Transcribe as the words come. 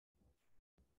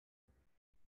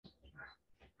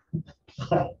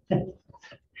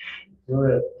Do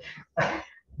it.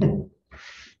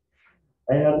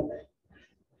 I had a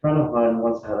friend of mine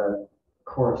once had a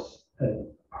course at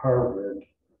Harvard.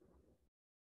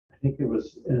 I think it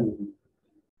was in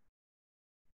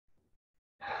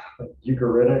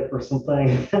Ugaritic or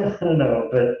something. I don't know,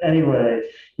 but anyway,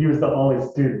 he was the only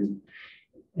student,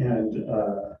 and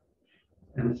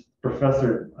his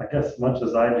professor, I guess, much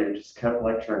as I do, just kept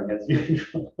lecturing as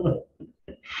usual.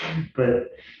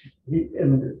 but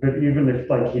but even if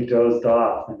like he dozed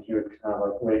off, and he would kind of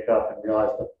like wake up and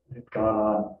realize that it had gone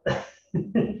on,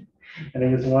 and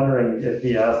he was wondering if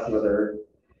he asked whether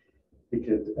he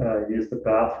could use the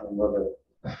bathroom, whether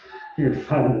he would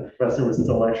find the professor was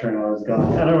still lecturing while I was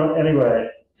gone. I don't know. Anyway,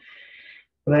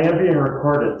 but I am being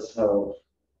recorded, so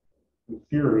in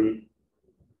theory,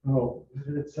 oh,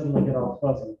 did it suddenly get all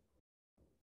fuzzy?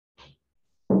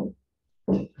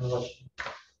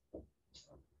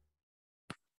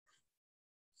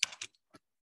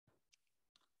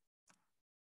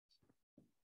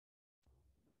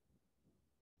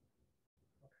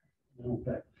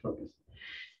 Back to focus.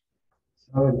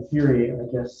 So in theory, I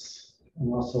guess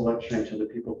I'm also lecturing to the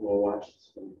people who will watch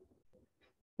this film.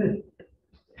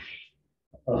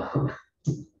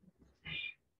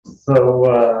 So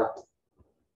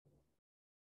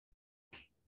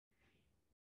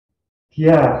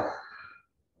yeah.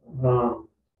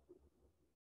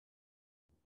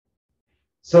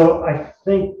 So I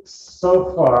think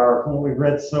so far, from what we've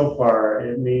read so far,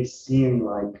 it may seem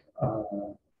like,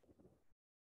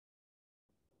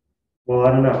 well,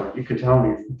 I don't know, you could tell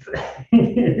me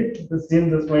if it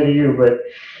seems this way to you, but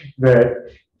that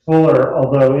Fuller,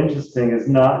 although interesting, is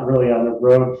not really on the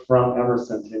road from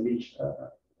Emerson to Nietzsche.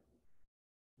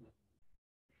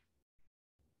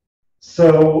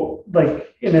 So,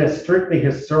 like, in a strictly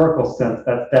historical sense,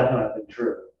 that's definitely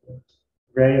true.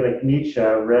 Right? Like Nietzsche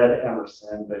read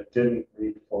Emerson, but didn't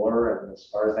read Fuller, and as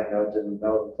far as I know, didn't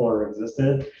know that Fuller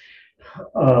existed.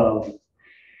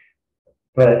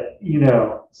 But, you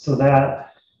know, so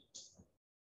that,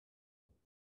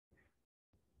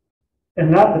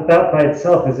 and not that that by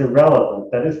itself is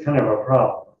irrelevant, that is kind of a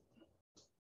problem.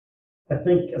 I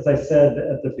think, as I said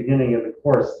at the beginning of the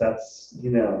course, that's,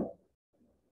 you know,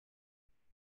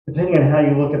 depending on how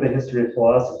you look at the history of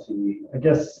philosophy, I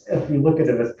guess if you look at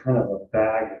it as kind of a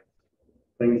bag of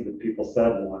things that people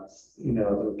said once, you know,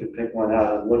 that we could pick one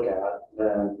out and look at,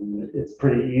 then it's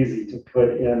pretty easy to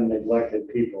put in neglected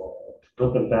people, to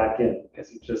put them back in, because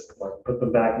you just like put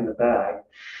them back in the bag.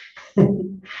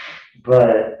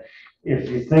 But if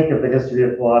you think of the history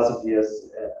of philosophy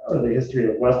as, or the history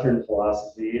of Western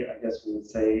philosophy, I guess we would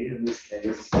say in this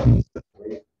case, oh,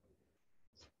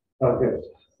 good.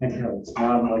 Thank you.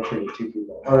 Now I'm lecturing to two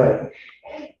people. All right.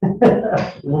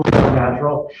 A little bit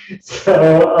natural.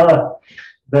 So,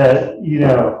 that, you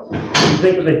know, you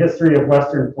think of the history of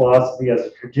Western philosophy as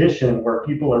a tradition where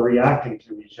people are reacting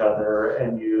to each other,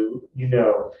 and you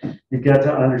know, you get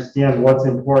to understand what's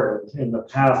important in the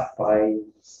past by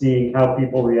seeing how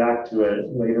people react to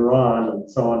it later on,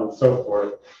 and so on and so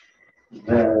forth.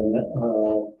 Then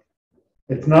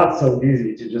it's not so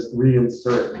easy to just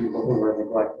reinsert people who were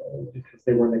neglected because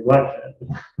they were neglected.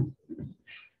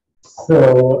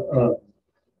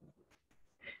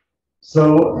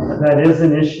 So that is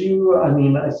an issue. I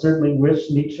mean, I certainly wish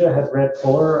Nietzsche had read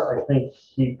Fuller. I think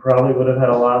he probably would have had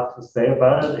a lot to say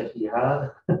about it if he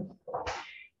had.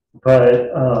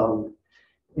 But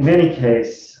in any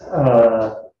case,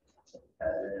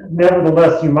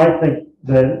 nevertheless, you might think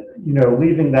that, you know,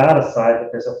 leaving that aside,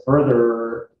 that there's a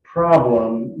further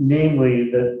problem,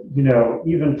 namely that, you know,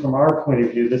 even from our point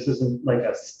of view, this isn't like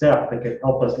a step that could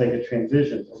help us make a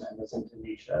transition from Emerson to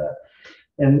Nietzsche.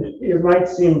 And it might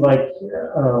seem like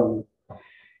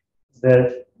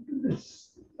that it's,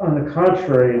 on the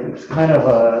contrary, it's kind of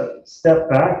a step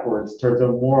backwards towards a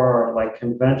more like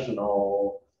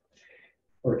conventional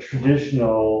or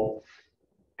traditional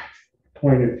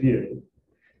point of view.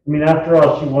 I mean, after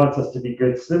all, she wants us to be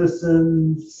good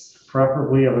citizens,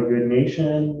 preferably of a good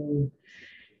nation.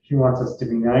 She wants us to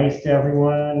be nice to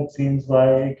everyone, it seems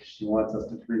like. She wants us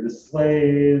to free the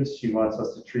slaves. She wants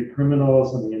us to treat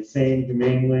criminals and the insane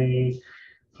humanely.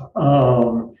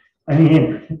 I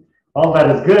mean, all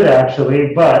that is good,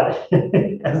 actually, but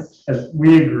as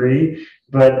we agree,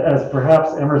 but as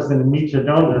perhaps Emerson and Nietzsche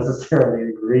don't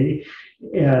necessarily agree.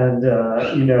 And,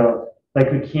 you know,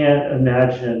 like we can't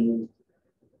imagine,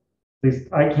 at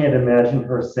least I can't imagine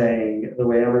her saying the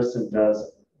way Emerson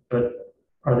does, but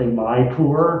are they my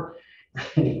poor?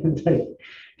 Like,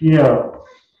 you know,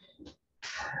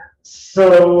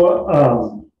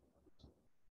 so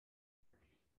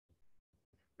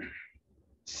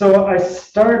So I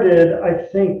started, I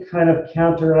think, kind of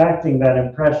counteracting that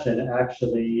impression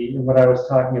actually in what I was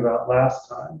talking about last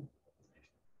time.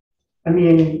 I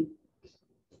mean,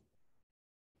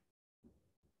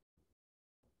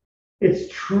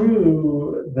 it's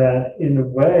true that in a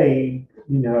way,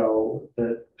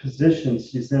 the position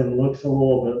she's in looks a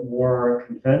little bit more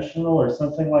conventional or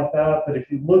something like that. But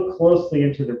if you look closely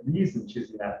into the reason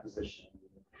she's in that position,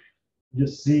 you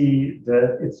see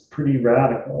that it's pretty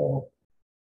radical.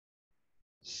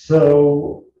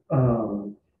 So,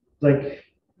 like,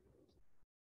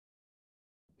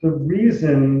 the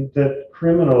reason that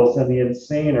criminals and the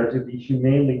insane are to be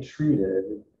humanely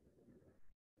treated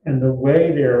and the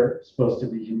way they're supposed to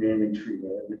be humanely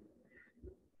treated.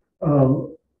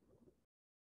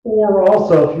 Or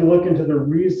also, if you look into the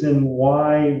reason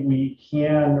why we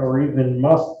can or even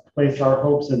must place our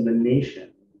hopes in the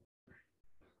nation,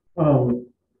 um,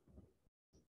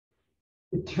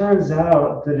 it turns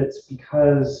out that it's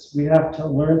because we have to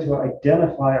learn to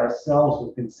identify ourselves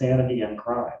with insanity and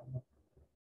crime.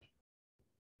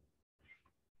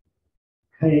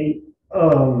 Hey,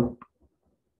 um,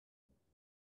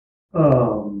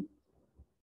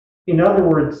 in other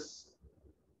words,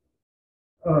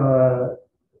 uh,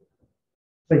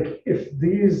 like if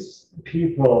these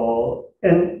people,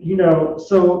 and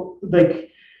so like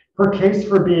her case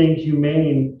for being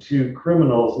humane to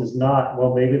criminals is not,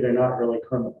 well, maybe they're not really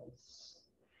criminals.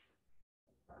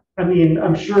 I mean,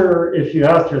 I'm sure if you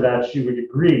asked her that, she would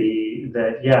agree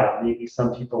that, yeah, maybe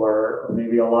some people are, or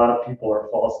maybe a lot of people are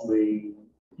falsely,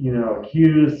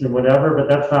 accused and whatever, but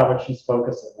that's not what she's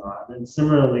focusing on. And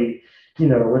similarly,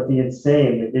 with the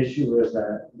insane, the issue is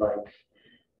that, like,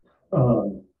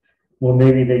 um, well,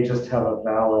 maybe they just have a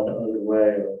valid other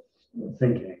way of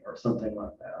thinking or something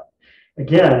like that.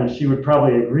 Again, she would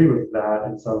probably agree with that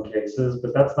in some cases,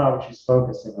 but that's not what she's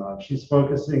focusing on. She's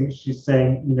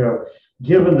saying,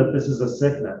 given that this is a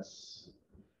sickness,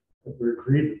 if we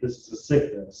agree that this is a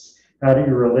sickness, how do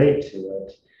you relate to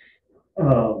it?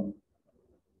 Um,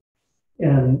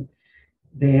 and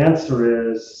the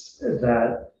answer is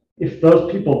that if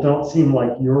those people don't seem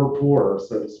like you're poor,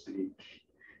 so to speak,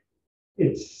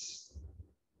 it's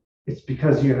it's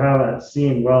because you haven't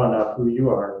seen well enough who you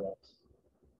are yet.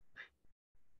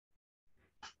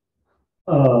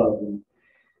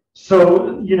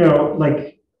 So,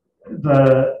 like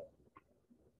the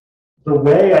the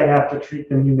way I have to treat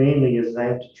them humanely is I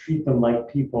have to treat them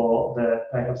like people that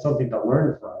I have something to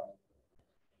learn from.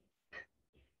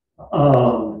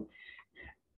 Um,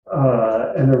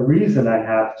 and the reason I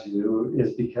have to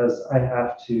is because I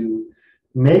have to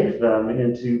make them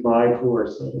into my poor,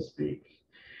 so to speak.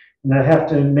 And I have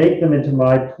to make them into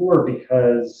my poor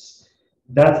because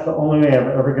that's the only way I'm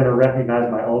ever going to recognize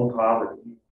my own poverty.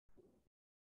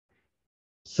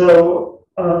 So,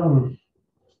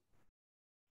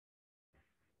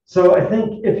 so I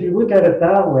think if you look at it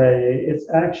that way, it's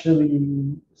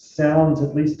actually sounds,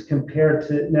 at least compared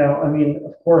to now. I mean,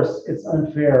 of course, it's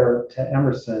unfair to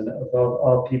Emerson, of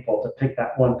all people, to pick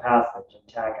that one passage and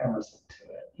tag Emerson to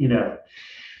it.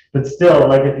 But still,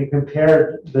 like if you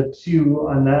compare the two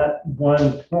on that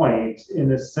one point,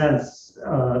 in a sense,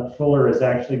 Fuller is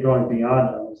actually going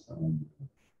beyond Emerson,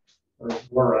 or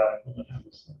Laura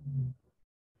Emerson.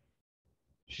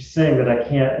 She's saying that I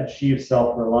can't achieve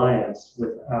self-reliance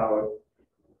without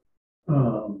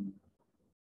um,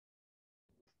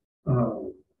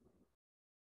 um,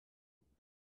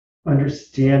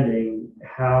 understanding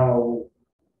how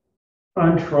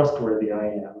untrustworthy I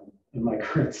am in my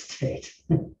current state.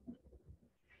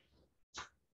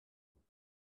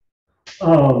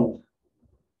 um,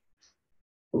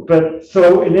 but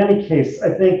so in any case, I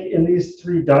think in these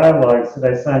three dialogues that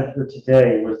I signed for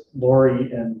today with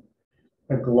Laurie and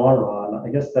Aglauron, I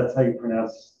guess that's how you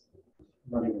pronounce,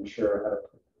 I'm not even sure how to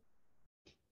put it.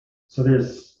 So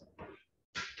there's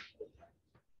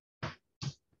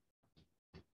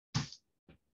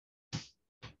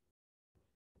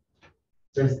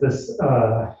this,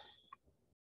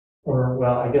 or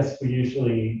well, I guess we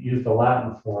usually use the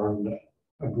Latin form.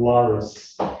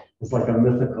 Aglaris is like a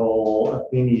mythical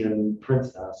Athenian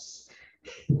princess.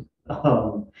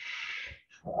 um,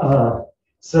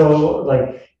 so,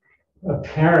 like,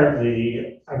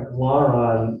 apparently,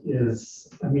 Aglauron is,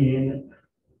 I mean,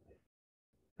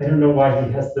 I don't know why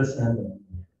he has this ending.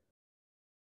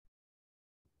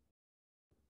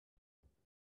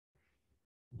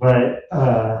 But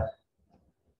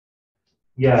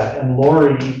yeah, and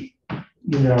Laurie,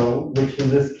 which in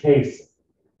this case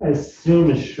I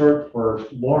assume is short for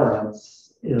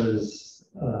Lawrence, is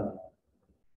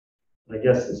I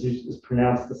guess is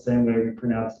pronounced the same way we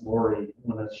pronounce Laurie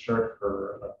when it's short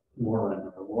for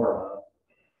Lauren or Laura.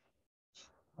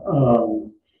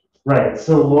 Right,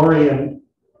 so Laurie and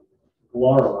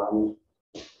Aglauron.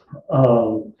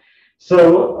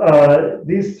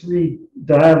 These three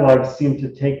dialogues seem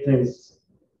to take things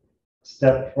a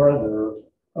step further.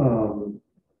 Well,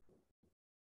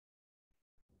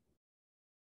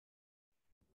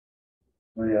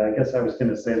 yeah, I guess I was going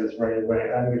to say this right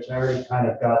away, which I already kind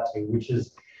of got to, which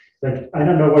is like, I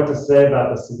don't know what to say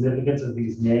about the significance of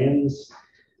these names.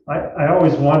 I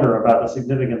always wonder about the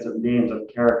significance of names of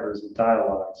characters and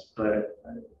dialogues, but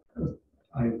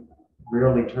I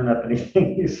rarely turn up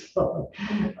anything useful.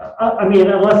 I mean,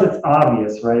 unless it's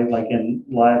obvious, right? Like in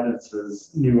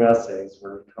Leibniz's new essays,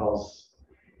 where he calls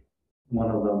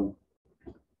one of them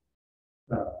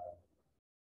uh,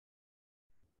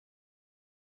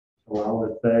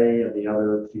 Philaulethe and the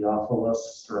other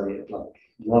Theophilus, right? Like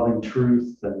loving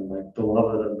truth and like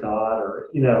beloved of God, or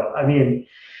I mean,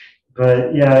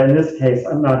 but yeah, in this case,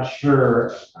 I'm not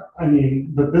sure. I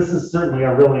mean, but this is certainly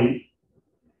a really,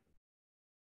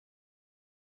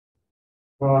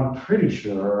 well, I'm pretty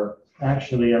sure,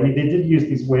 actually. I mean, they did use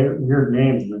these weird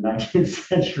names in the 19th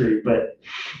century, but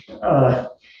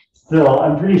still,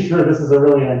 I'm pretty sure this is a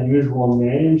really unusual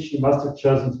name. She must have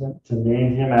chosen to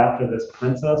name him after this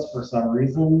princess for some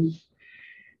reason,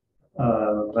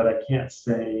 but I can't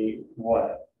say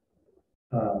what.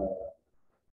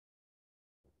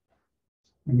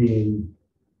 I mean,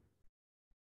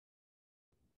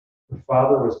 the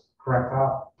father was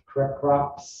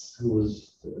Krekrops, who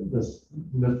was this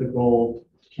mythical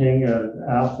king of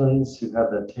Athens who had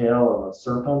the tail of a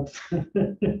serpent.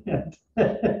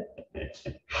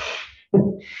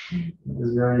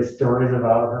 There's various stories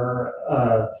about her.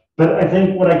 But I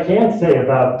think what I can say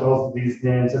about both of these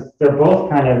names is they're both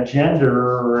kind of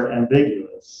gender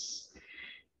ambiguous.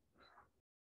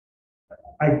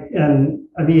 I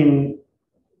mean,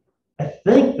 I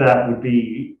think that would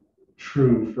be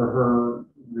true for her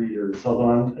readers,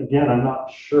 although I'm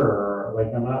not sure.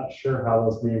 Like, I'm not sure how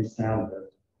those names sounded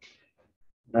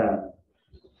then.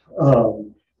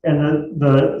 Um, and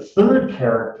the third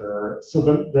character, so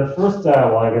the first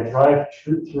dialogue, A Drive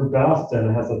Through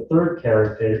Boston, has a third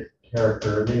character,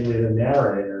 namely the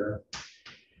narrator,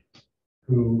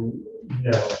 who,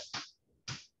 just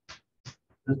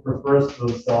refers to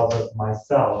themselves as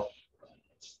myself.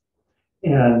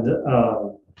 And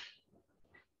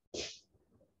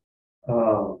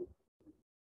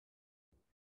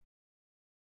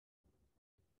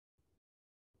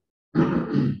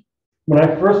when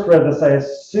I first read this, I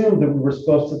assumed that we were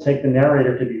supposed to take the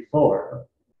narrator to be Fuller.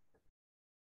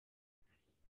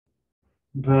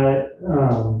 But,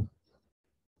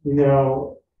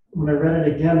 when I read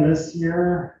it again this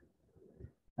year,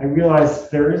 I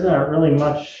realized there isn't really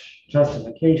much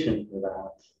justification for that.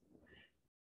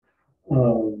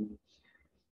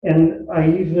 And I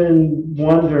even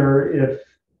wonder if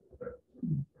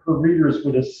her readers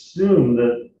would assume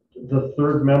that the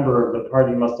third member of the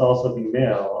party must also be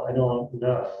male. I don't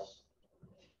know.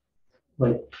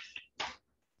 Like,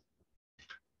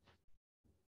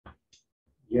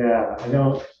 yeah, I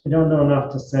don't know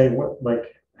enough to say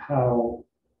how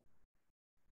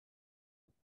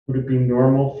would it be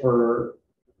normal for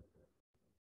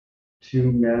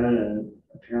two men and an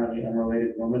apparently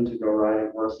unrelated woman to go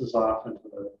riding horses off into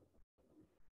the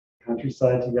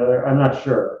countryside together? I'm not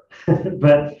sure.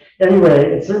 But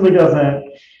anyway, it certainly doesn't,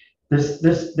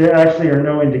 there actually are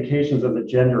no indications of the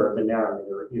gender of the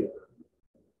narrator either.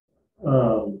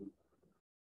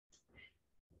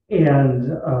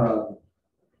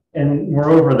 And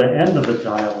moreover, the end of the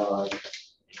dialogue,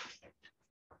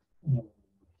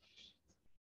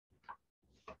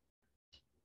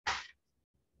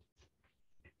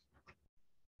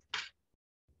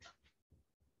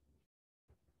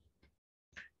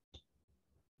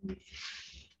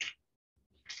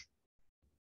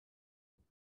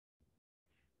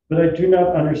 but I do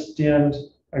not understand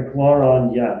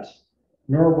Aglauron yet,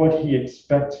 nor what he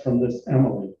expects from this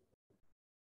Emily.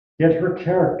 Yet her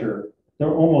character,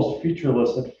 though almost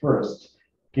featureless at first,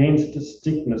 gains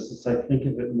distinctness as I think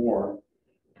of it more.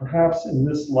 Perhaps in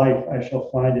this life I shall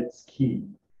find its key.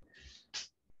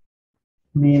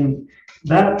 I mean,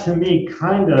 that to me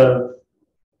kind of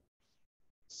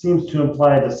seems to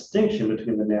imply a distinction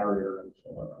between the narrator and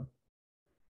Fuller.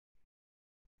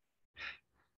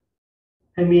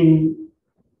 I mean,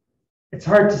 it's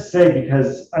hard to say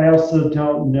because I also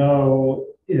don't know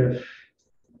if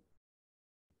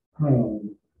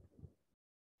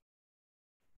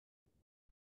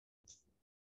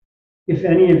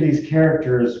any of these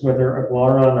characters, whether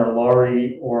Aglauron or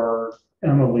Laurie or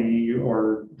Emily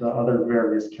or the other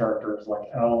various characters like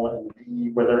L and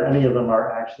V, whether any of them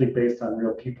are actually based on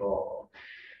real people.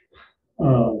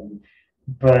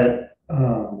 But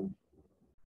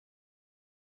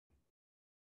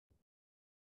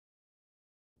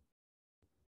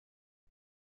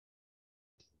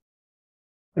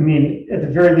I mean, at the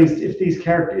very least,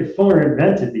 if Fuller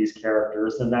invented these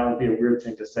characters, then that would be a weird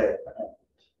thing to say.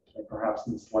 Perhaps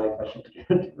in this life I should,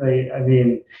 right? I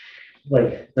mean,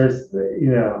 like there's,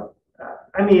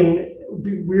 I mean,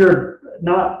 we're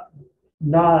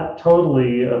not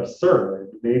totally absurd.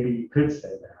 Maybe you could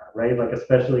say that, right? Like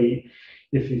especially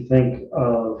if you think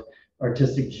of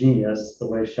artistic genius the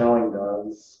way Schelling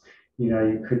does,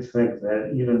 you could think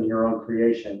that even your own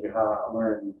creation you haven't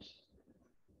learned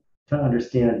to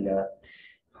understand yet.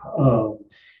 Um,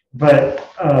 but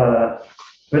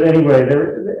but anyway,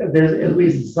 there's at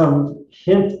least some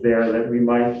hint there that we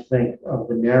might think of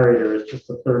the narrator as just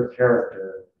a third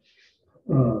character.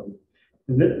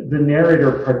 The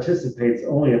narrator participates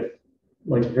only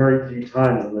like very few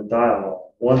times in the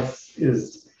dialogue. Once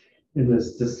is in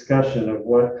this discussion of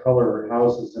what color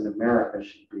houses in America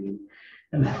should be.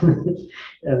 And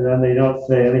then they don't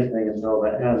say anything until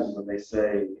the end when they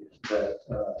say that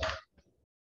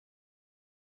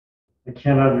I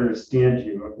cannot understand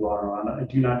you, Aglauron. I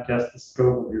do not guess the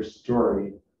scope of your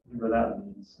story, whatever that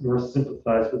means, nor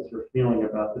sympathize with your feeling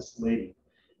about this lady.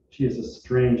 She is a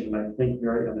strange and I think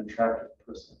very unattractive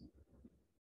person.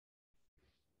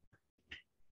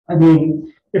 I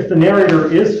mean, if the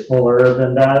narrator is Fuller,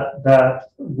 then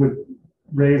that would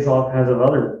raise all kinds of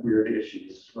other weird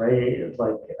issues, right?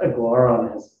 Like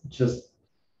Aglauron has just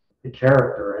the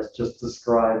character has just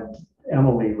described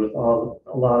Emily with a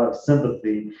lot of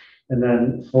sympathy, and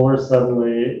then Fuller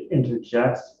suddenly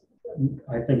interjects.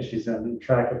 I think she's an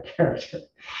attractive character.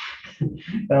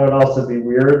 That would also be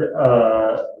weird,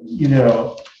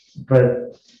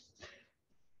 but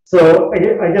so I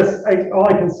guess all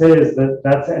I can say is that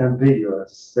that's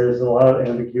ambiguous. There's a lot of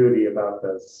ambiguity about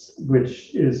this,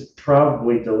 which is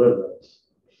probably deliberate.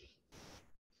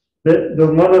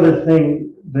 The one other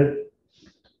thing that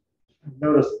I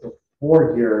noticed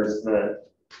before here is that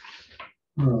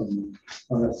on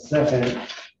the second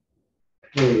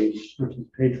page, which is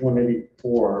page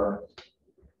 184,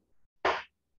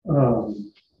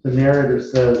 the narrator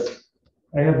says,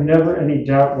 I have never any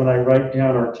doubt when I write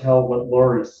down or tell what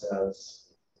Laurie says,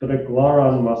 but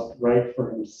Aglauron must write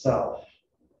for himself.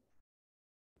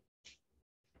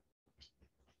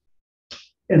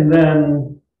 And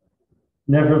then,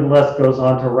 nevertheless, goes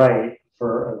on to write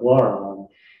for Aglauron.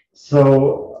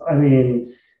 So, I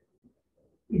mean,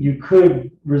 you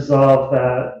could resolve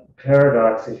that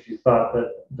paradox if you thought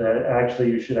that actually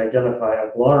you should identify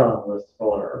Aglauron with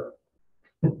Fuller.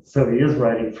 So he is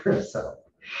writing for himself.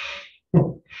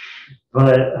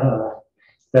 But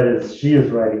that is, she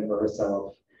is writing for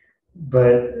herself.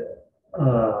 But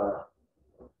I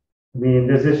mean,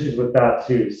 there's issues with that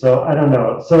too. So I don't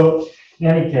know. So in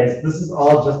any case, this is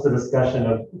all just a discussion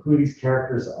of who these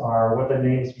characters are, what the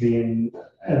names mean,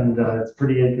 and it's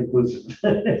pretty inconclusive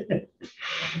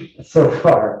so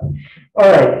far. All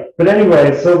right, but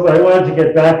anyway, so what I wanted to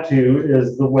get back to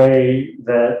is the way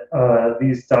that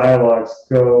these dialogues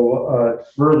go a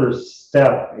further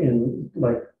step in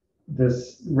like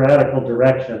this radical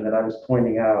direction that I was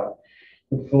pointing out.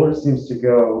 And Fuller seems to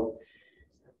go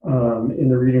in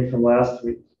the reading from last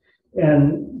week.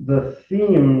 And the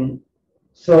theme,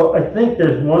 so I think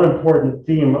there's one important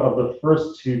theme of the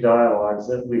first two dialogues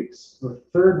at least. The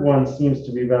third one seems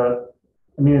to be about,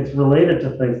 I mean, it's related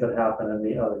to things that happen in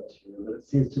the other two, but it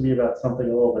seems to be about something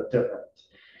a little bit different.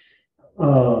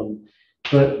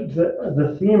 But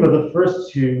the theme of the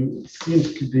first two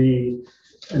seems to be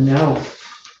announced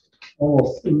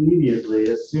almost immediately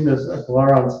as soon as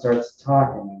Aglauron starts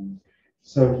talking.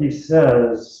 So he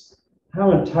says,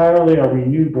 how entirely are we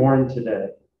newborn today?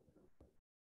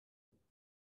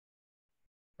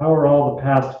 How are all the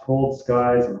past cold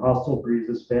skies and hostile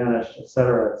breezes vanished,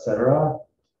 etc., etc.?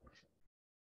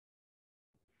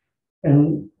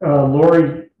 And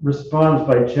Laurie responds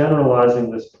by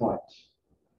generalizing this point.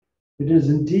 It is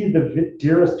indeed the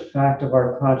dearest fact of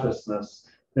our consciousness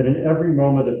that in every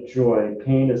moment of joy,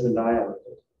 pain is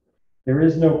annihilated. There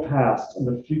is no past, and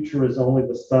the future is only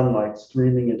the sunlight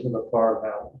streaming into the far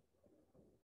valley.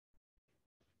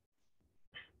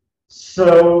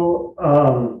 So,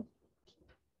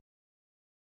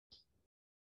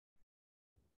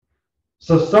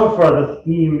 so far the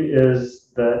theme is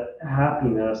that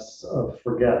happiness of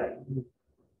forgetting.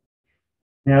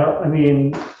 Now, I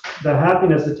mean, the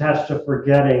happiness attached to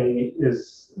forgetting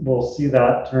is, we'll see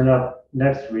that turn up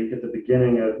next week at the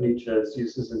beginning of Nietzsche's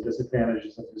Uses and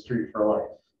Disadvantages of History for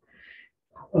Life.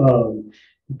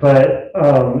 But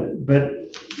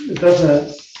it doesn't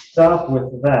stop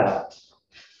with that.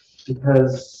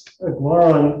 because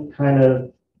Aglauron kind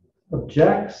of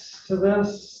objects to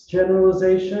this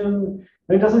generalization.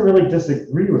 He doesn't really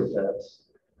disagree with it,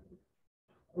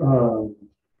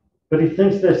 but he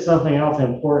thinks there's something else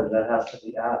important that has to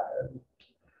be added,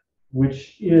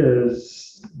 which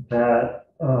is that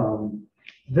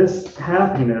this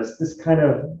happiness, this kind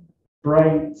of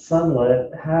bright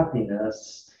sunlit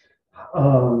happiness,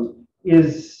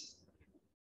 is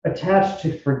attached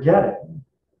to forgetting,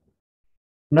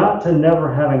 not to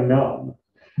never having known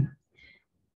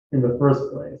in the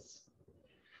first place,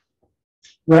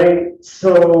 right?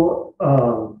 So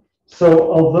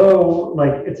although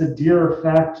like it's a dear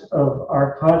fact of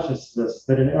our consciousness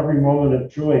that in every moment of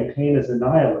joy, pain is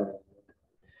annihilated,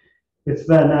 it's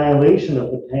the annihilation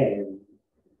of the pain.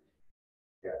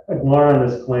 Aglauron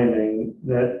is claiming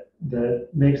that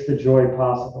makes the joy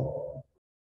possible,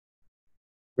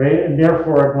 right? And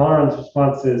therefore, Aglauron's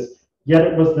response is, yet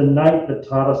it was the night that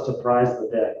taught us to prize the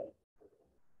day,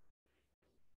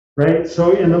 right?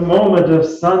 So in the moment of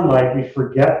sunlight, we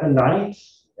forget the night,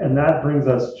 and that brings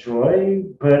us joy,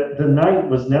 but the night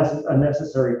was a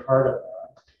necessary part of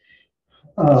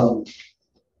that.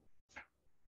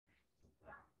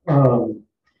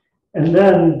 And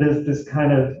then there's this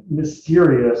kind of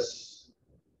mysterious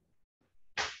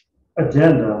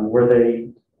addendum where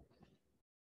they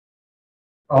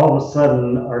all of a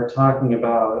sudden are talking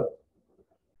about,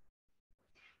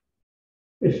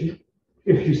 if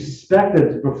you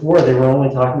suspected before they were only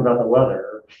talking about the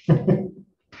weather.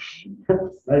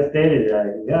 Nice day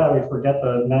today. Yeah, we forget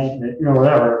the night,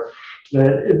 whatever.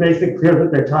 That it makes it clear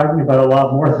that they're talking about a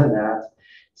lot more than that.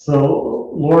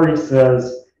 So Laurie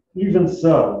says, even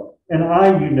so, and I,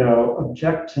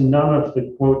 object to none of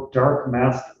the, quote, dark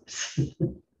masters.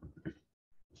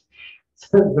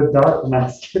 The dark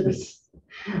masters.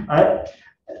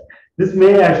 This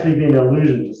may actually be an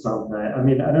allusion to something. I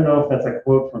mean, I don't know if that's a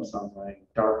quote from something,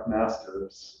 dark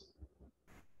masters.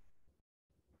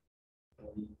 I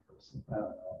don't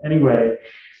know. Anyway,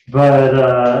 but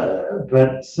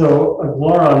so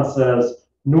Aglauron says,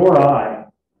 nor I,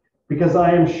 because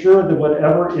I am sure that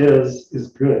whatever is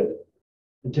good.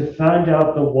 And to find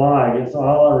out the why is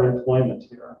all our employment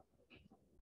here.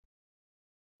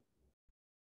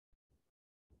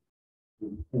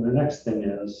 And the next thing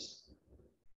is,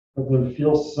 one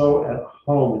feels so at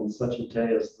home in such a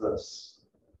day as this.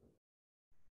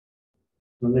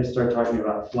 When they start talking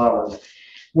about flowers.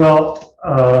 Well,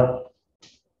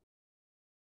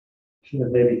 should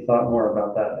have maybe thought more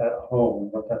about that at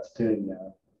home, what that's doing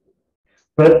now.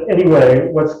 But anyway,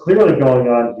 what's clearly going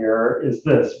on here is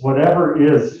this: whatever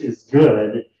is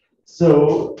good.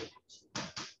 So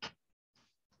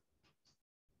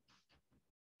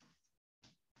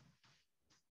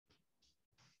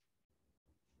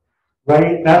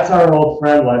right, that's our old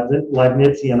friend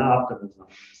Leibnizian optimism.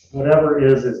 Whatever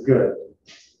is good.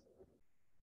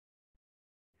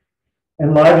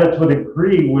 And Leibniz would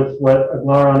agree with what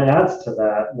Aglauron adds to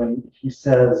that when he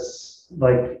says,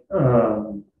 like,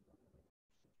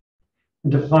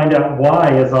 to find out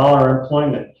why is all our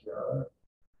employment here,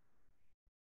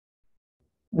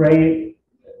 right?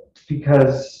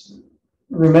 Because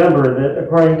remember that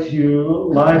according to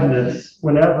Leibniz,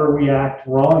 whenever we act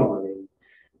wrongly,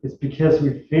 it's because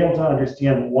we fail to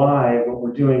understand why what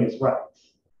we're doing is right.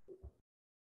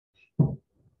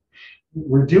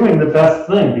 We're doing the best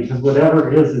thing because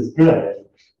whatever is good,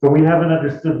 but we haven't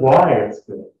understood why it's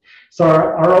good. So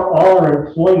all our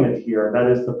employment here, that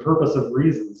is the purpose of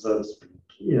reason, so to speak,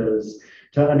 is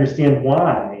to understand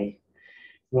why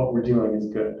what we're doing is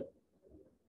good.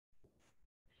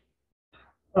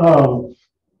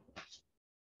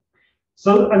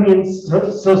 So I mean,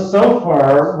 so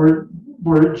far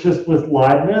we're just with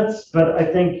Leibniz, but I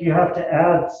think you have to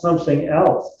add something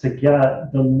else to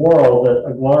get the moral that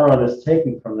Aglauron is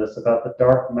taking from this about the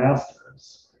dark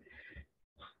masters.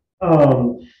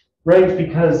 Right,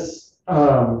 because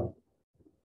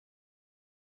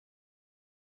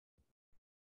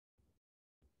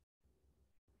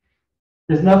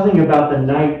there's nothing about the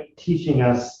night teaching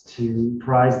us to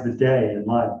prize the day in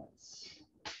Leibniz.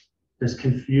 There's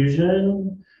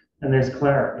confusion and there's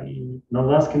clarity. The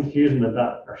less confusion, the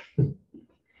better.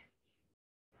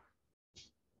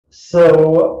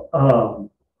 So,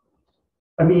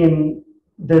 I mean,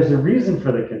 there's a reason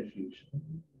for the confusion.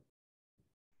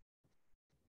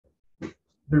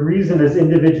 The reason is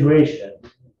individuation,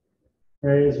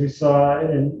 right? As we saw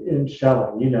in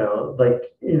Schelling, like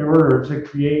in order to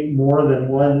create more than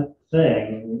one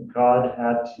thing, God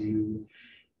had to,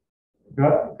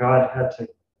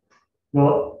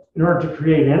 well, in order to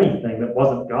create anything that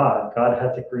wasn't God, God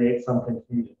had to create some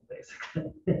confusion,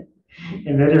 basically.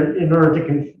 And then in order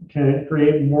to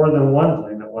create more than one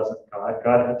thing that wasn't God,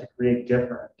 God had to create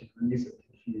different degrees of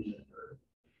confusion or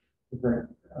different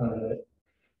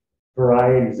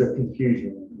varieties of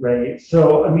confusion, right?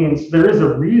 So, I mean, there is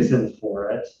a reason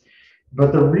for it,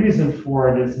 but the reason for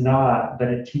it is not that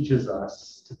it teaches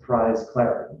us to prize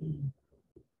clarity.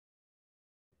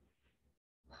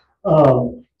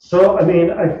 So, I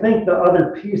mean, I think the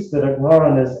other piece that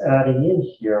Aglauron is adding in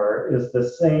here is the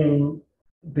same,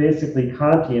 basically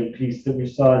Kantian piece that we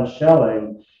saw in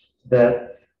Schelling,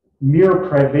 that mere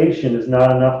privation is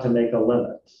not enough to make a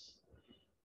limit.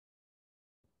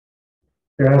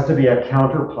 There has to be a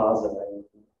counterpositing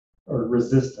or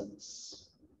resistance.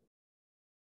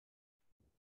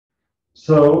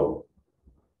 So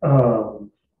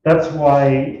that's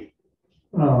why,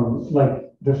 like,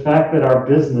 the fact that our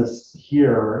business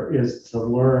here is to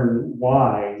learn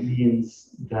why means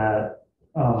that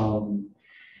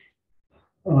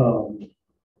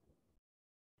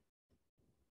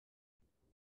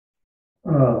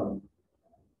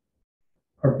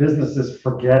our business is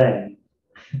forgetting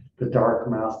the dark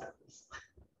masters,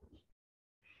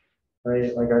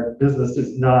 right? Like our business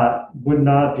would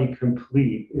not be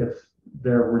complete if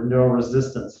there were no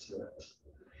resistance to it.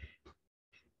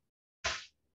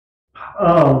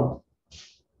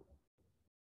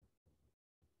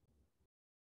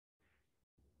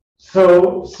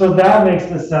 So that makes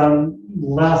this sound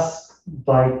less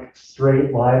like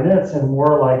straight Leibniz and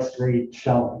more like straight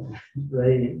Schelling,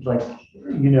 right? Like,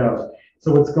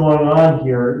 so what's going on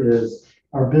here is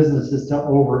our business is to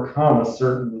overcome a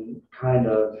certain kind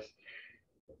of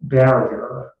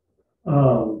barrier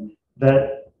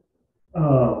that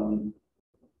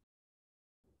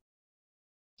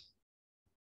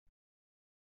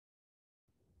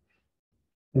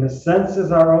in a sense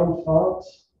is our own fault.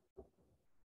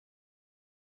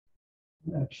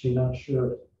 I'm actually not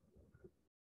sure.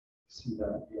 See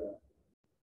that here.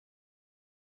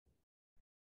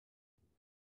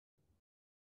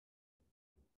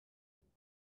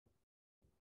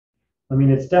 I mean,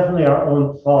 it's definitely our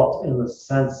own fault in the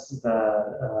sense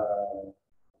that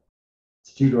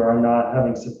it's due to our not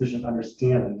having sufficient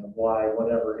understanding of why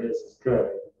whatever is good.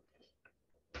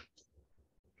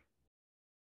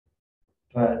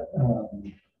 But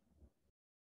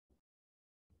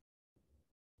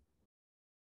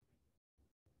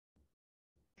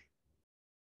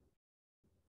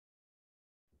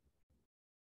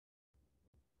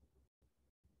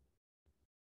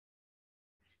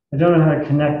I don't know how to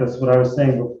connect this, what I was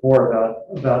saying before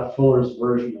about Fuller's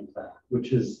version of that,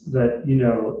 which is that,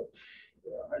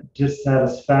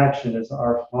 dissatisfaction is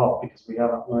our fault because we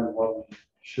haven't learned what we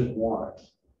should want.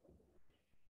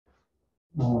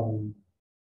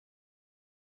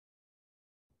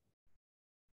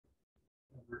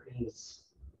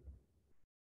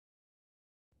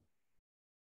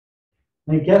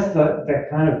 I guess that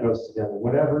kind of goes together.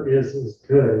 Whatever is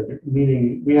good,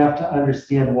 meaning we have to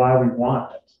understand why we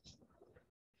want it.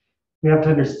 We have to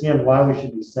understand why we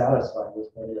should be satisfied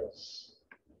with what is.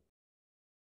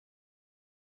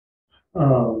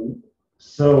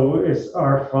 So it's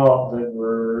our fault that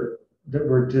we're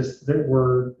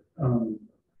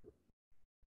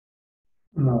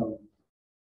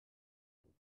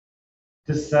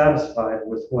dissatisfied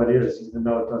with what is, even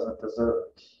though it doesn't deserve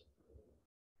it.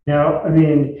 Now, I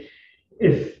mean,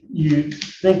 if you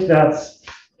think that's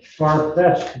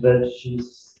far-fetched that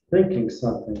she's thinking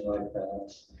something like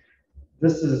that,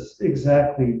 this is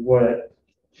exactly what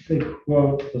they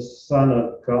quote the Son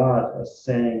of God as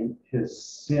saying his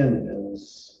sin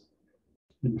is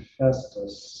in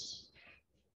Festus.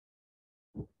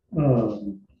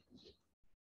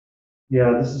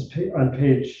 Yeah, this is on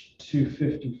page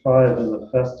 255 in the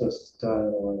Festus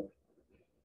dialogue.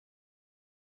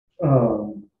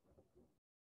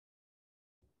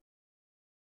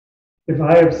 If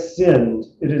I have sinned,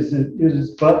 it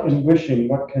is but in wishing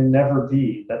what can never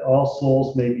be, that all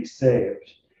souls may be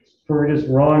saved. For it is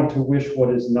wrong to wish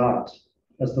what is not,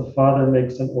 as the Father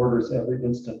makes and orders every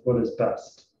instant what is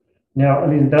best. Now, I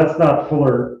mean, that's not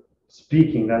Fuller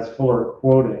speaking, that's Fuller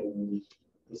quoting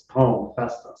this poem,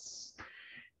 Festus,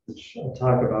 which I'll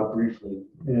talk about briefly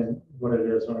and what it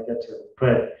is when I get to it.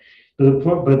 But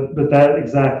that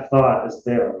exact thought is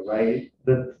there, right?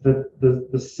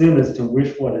 The sin is to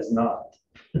wish what is not.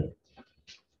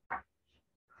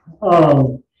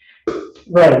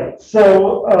 Right.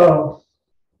 So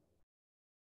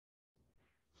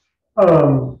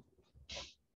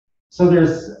so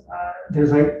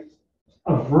there's a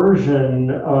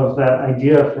version of that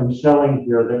idea from Schelling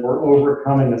here that we're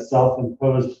overcoming a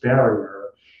self-imposed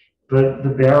barrier, but the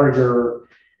barrier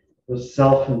was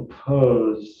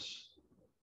self-imposed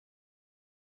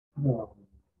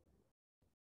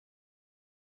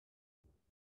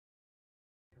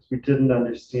we didn't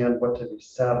understand what to be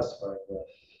satisfied with.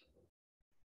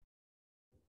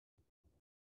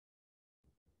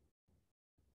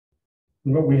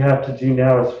 And what we have to do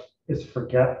now is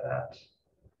forget that.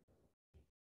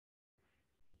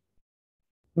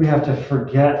 We have to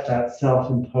forget that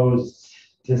self-imposed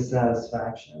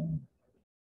dissatisfaction.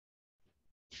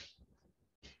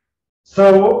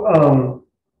 So,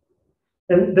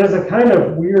 and there's a kind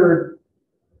of weird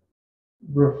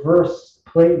reverse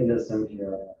Platonism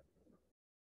here,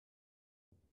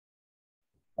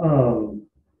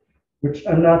 which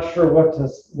I'm not sure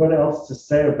what else to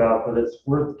say about, but it's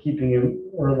worth keeping in,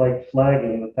 or like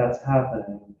flagging that that's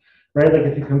happening, right? Like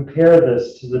if you compare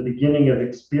this to the beginning of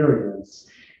experience,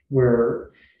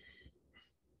 where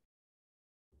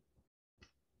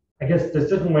I guess there's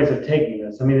different ways of taking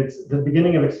this. I mean, it's the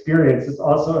beginning of experience is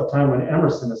also a time when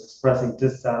Emerson is expressing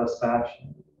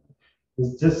dissatisfaction.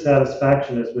 His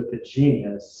dissatisfaction is with the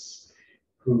genius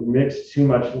who mixed too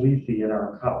much lethe in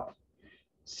our cup.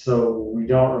 So we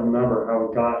don't remember how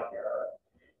we got here.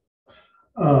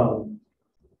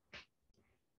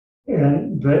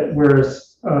 But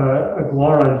whereas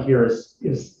Aglauron here is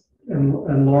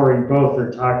and Laurie both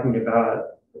are talking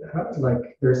about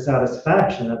like their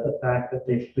satisfaction at the fact that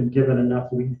they've been given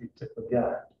enough lethe to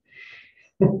forget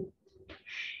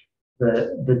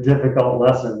the difficult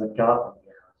lesson that got them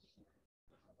there.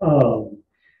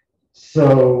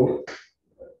 So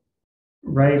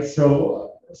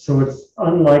it's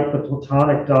unlike the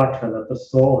Platonic doctrine that the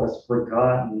soul has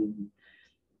forgotten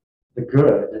the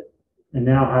good and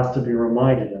now has to be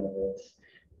reminded of it.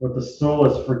 What the soul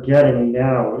is forgetting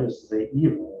now is the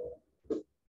evil.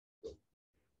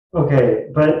 Okay,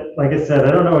 but like I said,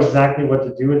 I don't know exactly what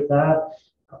to do with that.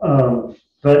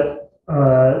 But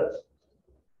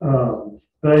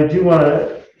I do want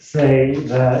to say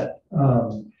that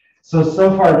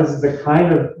so far this is a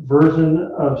kind of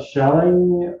version of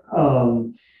Schelling,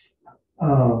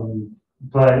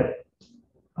 but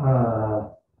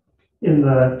in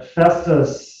the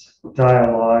Festus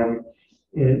dialogue,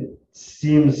 it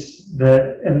seems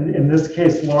that, and in this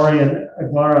case, Laurie and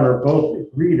Aglauron are both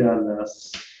agreed on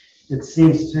this. It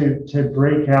seems to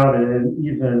break out in an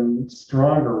even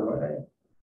stronger way.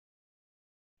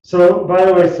 So, by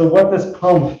the way, so what this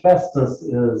poem Festus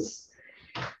is,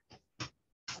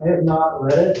 I have not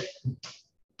read it,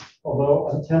 although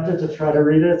I'm tempted to try to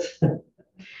read it. It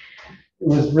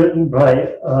was written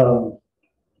by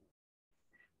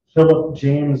Philip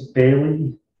James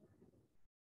Bailey,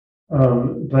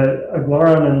 but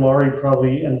Aglauron and Laurie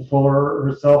probably, and Fuller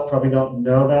herself probably don't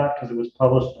know that because it was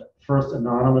published first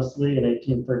anonymously in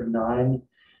 1839,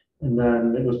 and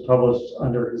then it was published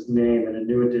under his name in a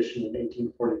new edition in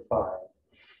 1845.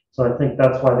 So I think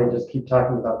that's why they just keep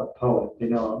talking about the poet. They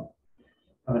don't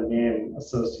have a name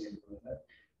associated with it.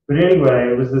 But anyway,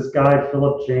 it was this guy,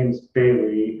 Philip James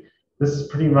Bailey. This is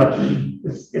pretty much,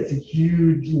 it's a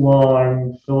huge,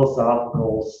 long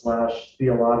philosophical /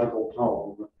 theological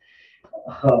poem.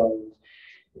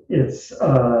 It's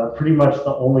pretty much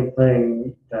the only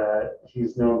thing that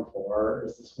he's known for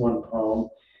is this one poem.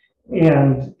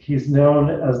 And he's known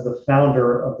as the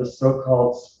founder of the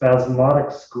so-called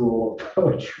spasmodic school of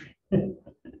poetry.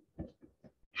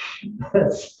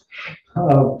 That's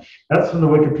from the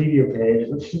Wikipedia page,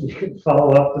 which you can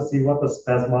follow up to see what the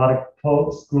spasmodic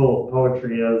school of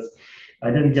poetry is. I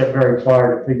didn't get very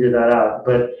far to figure that out,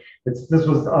 but this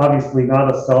was obviously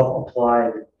not a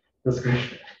self-applied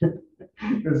description.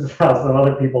 This is how some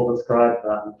other people describe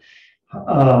them.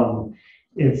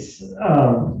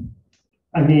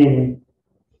 I mean,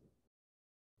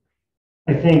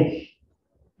 I think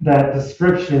that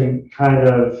description kind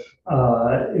of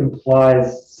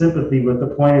implies sympathy with the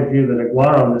point of view that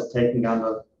Aglauron is taking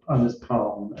on this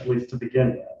poem, at least to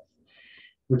begin with,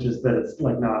 which is that it's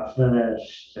like not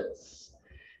finished. It's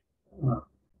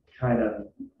kind of,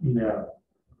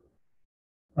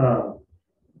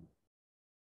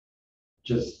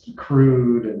 just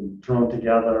crude and thrown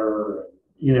together,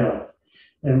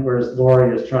 and whereas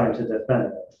Laurie is trying to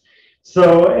defend it.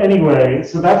 So anyway,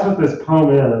 so that's what this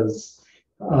poem is,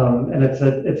 and it's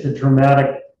a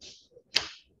dramatic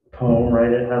poem,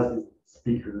 right? It has the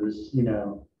speakers,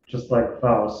 just like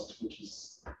Faust, which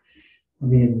is, I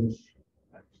mean,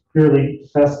 clearly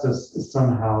Festus is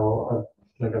somehow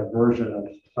like a version of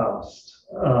Faust.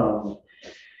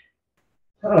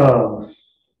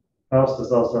 Faust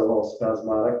is also a little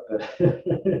spasmodic, but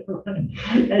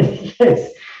in any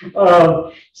case.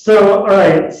 So all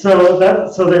right, so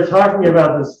they're talking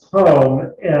about this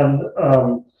poem, and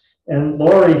And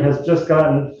Laurie has just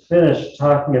gotten finished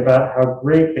talking about how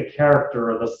great the character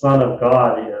of the Son of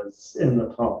God is in the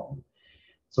poem.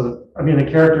 So, I mean,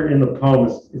 the character in the poem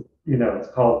is, it's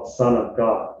called Son of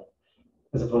God,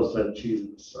 as opposed to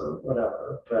Jesus or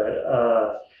whatever.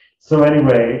 But so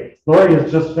anyway, Laurie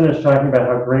has just finished talking about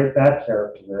how great that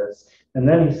character is. And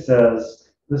then he says,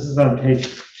 this is on page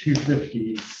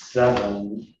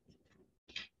 257.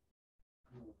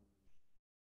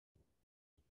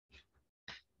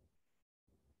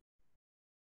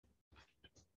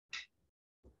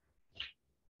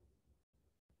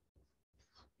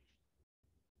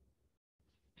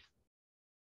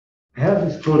 I have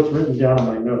these quotes written down in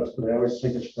my notes, but I always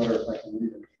think it's better if I can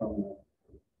read it from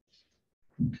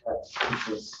the text,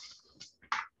 because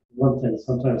one thing,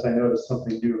 sometimes I notice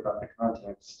something new about the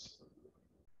context.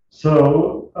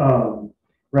 So,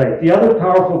 right, the other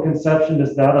powerful conception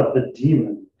is that of the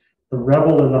demon, the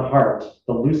rebel in the heart,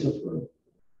 the Lucifer.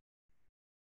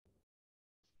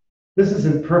 This is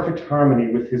in perfect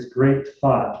harmony with his great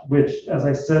thought, which, as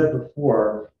I said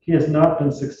before, he has not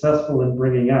been successful in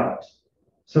bringing out.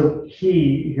 So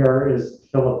he here is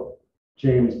Philip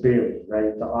James Bailey,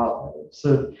 right, the author.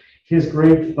 So his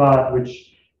great thought,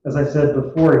 which, as I said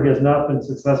before, he has not been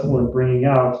successful in bringing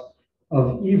out,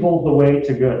 of evil the way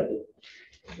to good,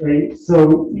 right?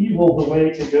 So evil the way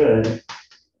to good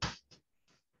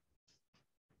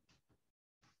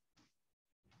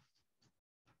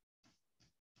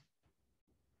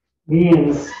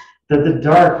means that the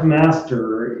dark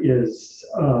master is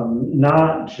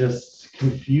not just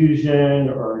confusion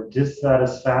or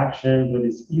dissatisfaction, but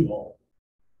is evil.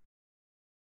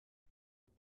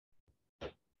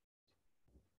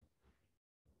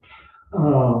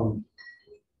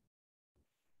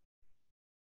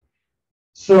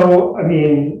 So, I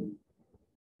mean,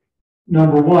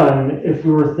 number one, if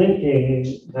we were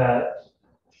thinking that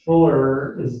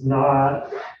Fuller is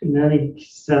not in any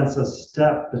sense a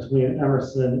step between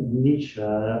Emerson and Nietzsche,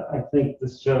 I think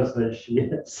this shows that she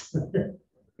is.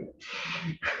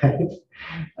 Right?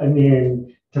 I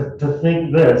mean, to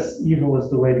think this, evil is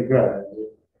the way to go,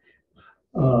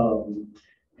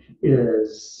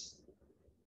 is,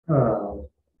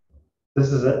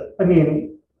 this is I mean,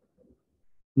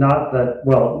 not that,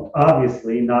 well,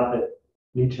 obviously not that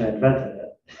Nietzsche invented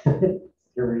it.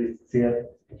 Here we see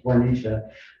it before Nietzsche,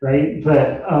 right?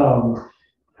 But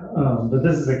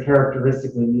this is a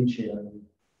characteristically Nietzschean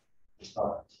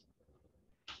thought.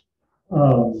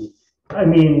 I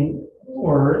mean,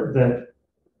 or that,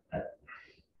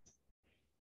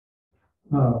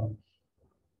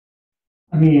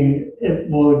 I mean, it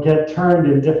will get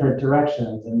turned in different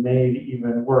directions and made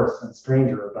even worse and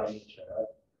stranger by Nietzsche.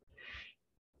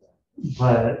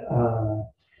 But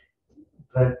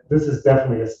this is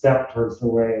definitely a step towards the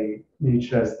way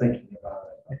Nietzsche is thinking about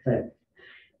it, I think.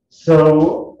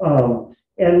 So,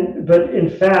 but in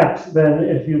fact, then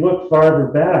if you look farther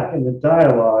back in the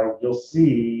dialogue, you'll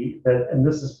see that, and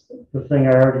this is the thing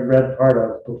I already read part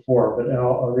of before, but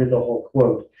I'll read the whole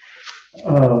quote,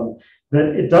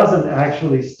 that it doesn't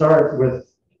actually start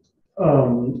with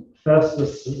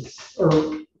Festus, or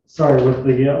sorry, with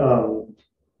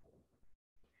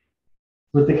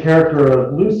the character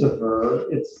of Lucifer.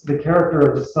 It's the character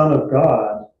of the Son of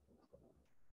God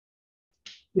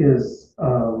is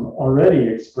already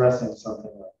expressing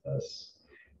something like this,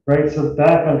 right? So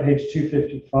back on page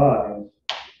 255,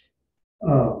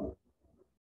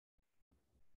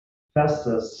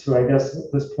 Festus, who I guess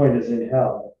at this point is in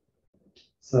hell,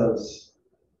 says,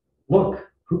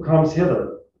 "Look, who comes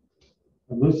hither?"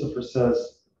 And Lucifer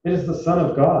says, "It is the Son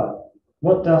of God.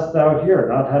 What dost thou here,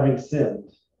 not having sinned?"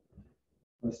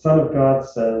 The Son of God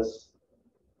says,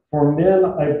 "For men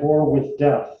I bore with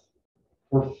death,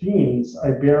 for fiends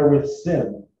I bear with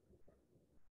sin.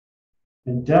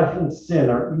 And death and sin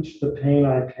are each the pain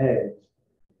I pay.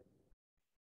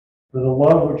 For the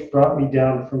love which brought me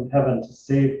down from heaven to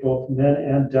save both men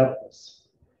and devils.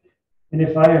 And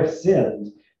if I have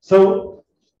sinned," so,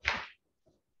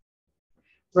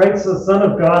 right, so the Son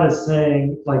of God is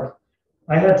saying, like,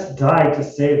 I had to die to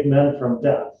save men from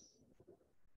death.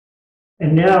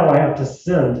 And now I have to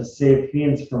sin to save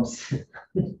fiends from sin.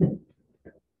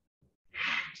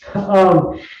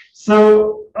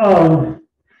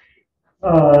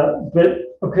 But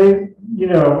okay,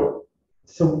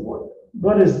 so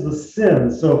what is the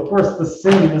sin? So of course the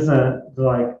sin isn't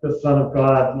like the Son of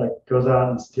God like goes out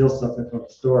and steals something from the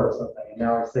store or something, and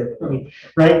now I save it,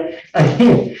 right? I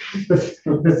mean,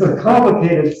 it's a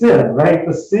complicated sin, right?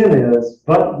 The sin is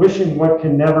but wishing what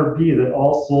can never be, that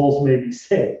all souls may be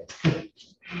saved.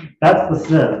 That's the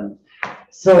sin.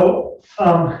 So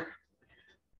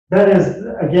that is,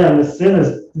 again, the sin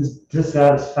is this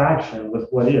dissatisfaction with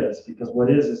what is, because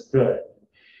what is good.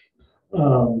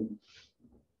 And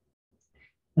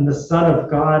the Son of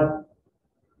God,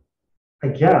 I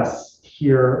guess,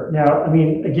 here. Now, I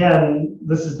mean, again,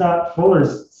 this is not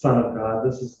Fuller's Son of God.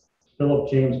 This is Philip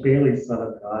James Bailey's Son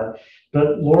of God.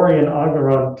 But Laurie and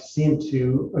Aglauron seem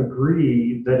to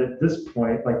agree that at this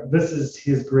point, like, this is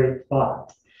his great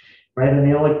thought, right? And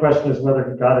the only question is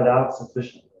whether he got it out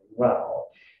sufficiently well.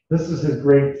 This is his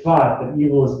great thought, that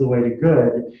evil is the way to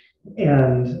good.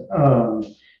 And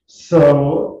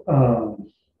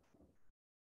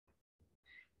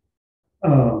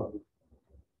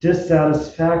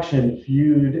dissatisfaction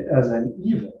viewed as an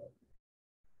evil,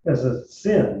 as a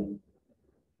sin,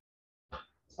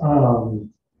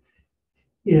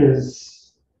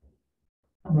 is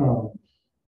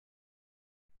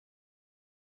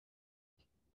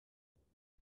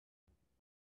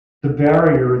the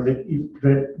barrier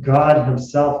that God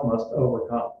himself must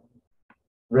overcome,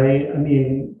 right? I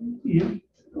mean, you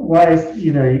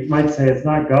might say it's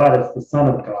not God, it's the Son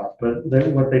of God, but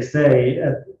what they say,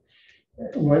 I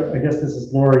guess this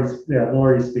is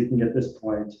Laurie speaking at this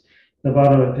point, the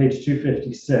bottom of page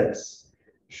 256.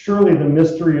 Surely the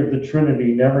mystery of the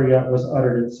Trinity never yet was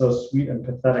uttered in so sweet and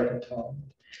pathetic a tone.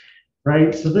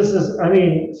 Right? So this is, I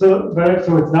mean, so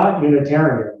it's not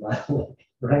Unitarian, by the way,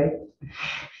 right?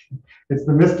 It's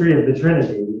the mystery of the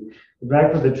Trinity.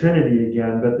 Back to the Trinity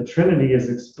again, but the Trinity is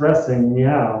expressing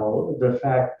now the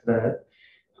fact that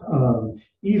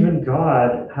even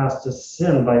God has to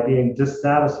sin by being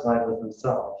dissatisfied with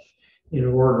himself in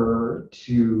order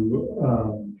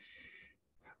to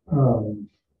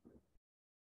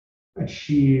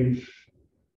achieve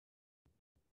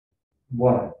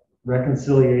what?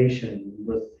 Reconciliation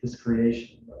with his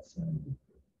creation, let's say.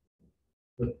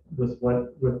 With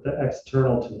the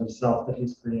external to himself that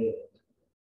he's created.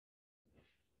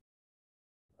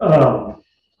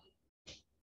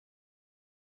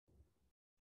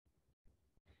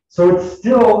 So it's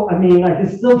still, I mean, I can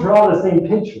still draw the same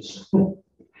pictures,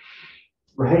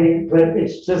 right? But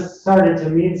it's just started to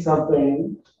mean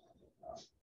something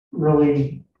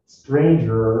really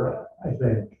stranger, I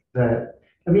think. That,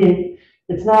 I mean,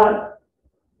 it's not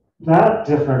that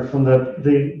different from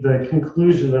the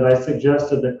conclusion that I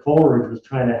suggested that Coleridge was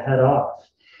trying to head off,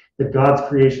 that God's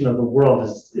creation of the world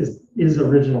is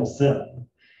original sin.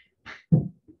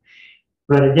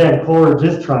 But again, Coleridge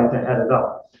is trying to head it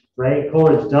off. Right?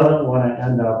 Coleridge doesn't want to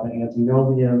end up in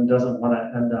antinomian, doesn't want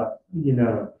to end up,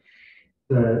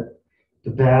 the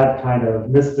bad kind of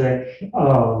mystic.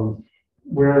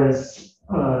 Whereas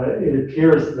it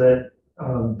appears that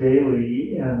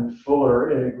Bailey and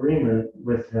Fuller, in agreement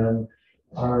with him,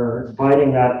 are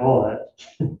biting that bullet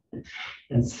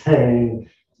and saying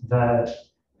that,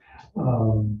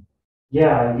 the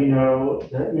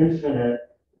infinite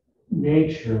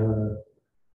nature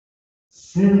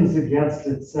sins against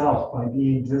itself by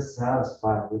being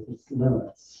dissatisfied with its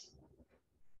limits.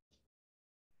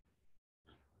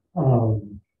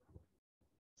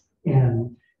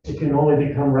 And it can only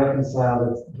become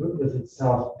reconciled with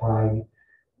itself by,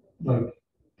 like,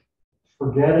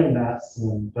 forgetting that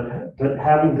sin, but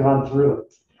having gone through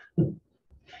it,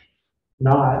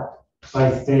 not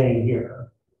by staying here.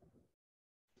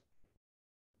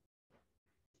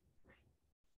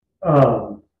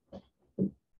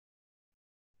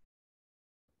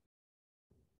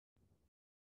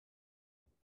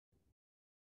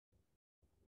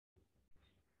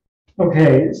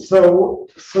 Okay, so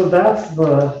that's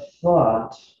the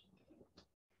thought.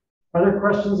 Are there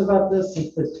questions about this,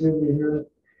 since there's two of you here?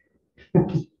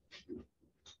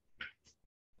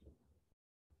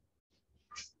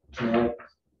 Yeah.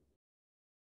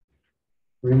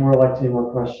 We're more likely to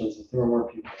more questions if there are more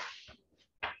people.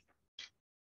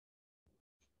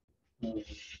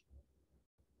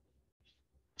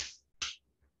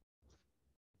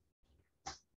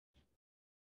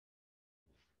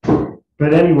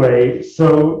 But anyway,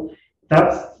 so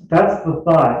that's the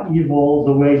thought, evil,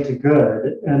 the way to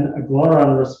good. And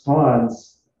Aglauron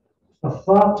responds, a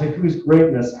thought to whose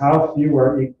greatness how few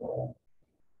are equal.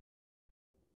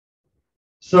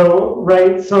 So,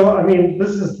 right, so I mean,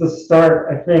 this is the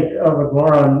start, I think, of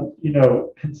Aglauron,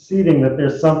 conceding that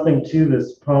there's something to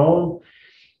this poem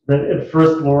that at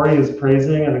first Laurie is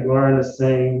praising and Aglauron is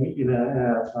saying,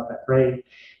 it's not that great.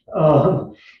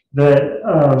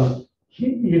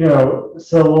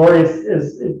 So Laurie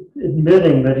is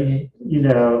admitting that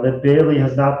that Bailey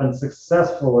has not been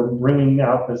successful in bringing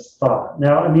out this thought.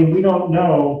 Now, I mean, we don't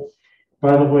know,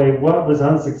 by the way, what was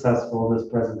unsuccessful in this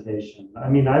presentation. I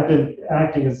mean, I've been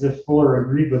acting as if Fuller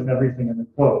agreed with everything in the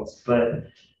quotes, but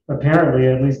apparently,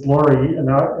 at least Laurie and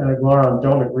Aglauron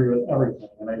don't agree with everything,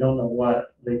 and I don't know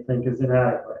what they think is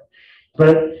inadequate.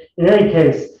 But in any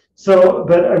case, so,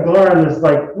 but Aglauron is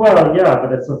like, well, yeah,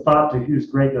 but it's a thought to whose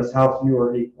greatness, how few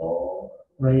are equal,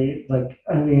 right? Like,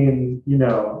 I mean,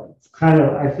 it's kind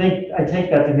of, I take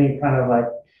that to mean kind of like,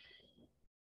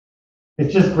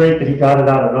 it's just great that he got it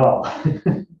out at all.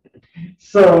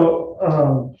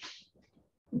 So,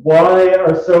 why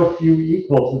are so few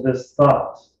equal to this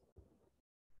thought?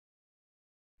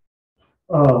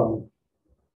 Well,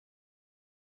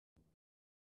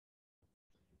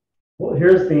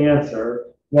 here's the answer.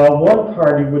 While one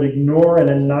party would ignore and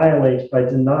annihilate by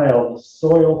denial the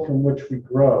soil from which we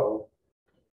grow,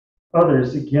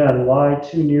 others again lie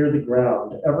too near the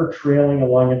ground, ever trailing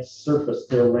along its surface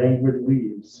their languid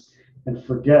leaves, and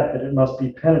forget that it must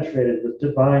be penetrated with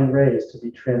divine rays to be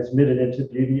transmitted into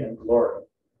beauty and glory.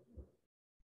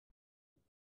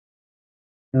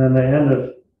 And then the end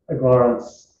of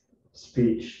Aglauron's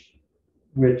speech,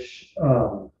 which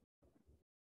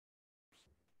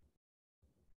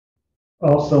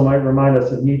also might remind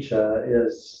us of Nietzsche,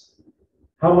 is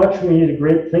how much we need a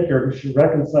great thinker who should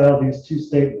reconcile these two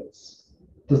statements.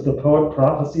 Does the poet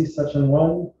prophesy such an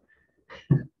one?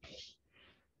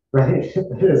 Right?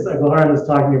 Aglauron is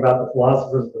talking about the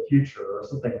philosophers of the future or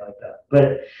something like that.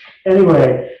 But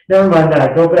anyway, never mind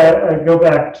that. Go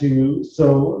back to,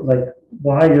 so like,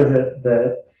 why is it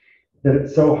that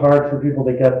it's so hard for people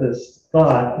to get this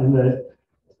thought? And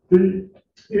the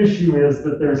issue is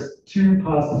that there's two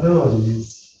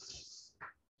possibilities,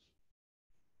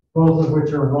 both of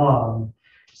which are wrong.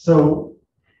 So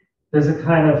there's a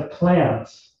kind of plant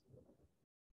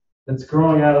that's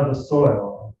growing out of the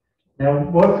soil. Now,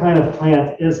 what kind of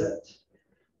plant is it?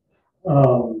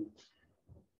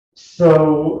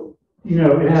 So,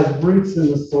 it has roots in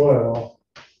the soil,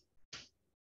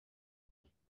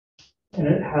 and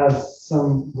it has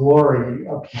some glory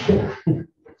up here.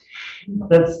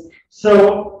 That's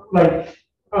so like,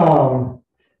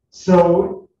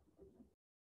 so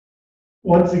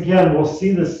once again, we'll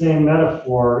see the same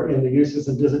metaphor in the uses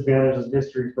and disadvantages of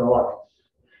history for life.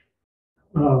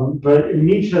 But in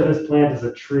Nietzsche, this plant is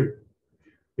a tree.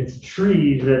 It's a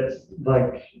tree that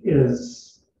like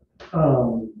is,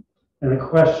 and the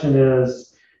question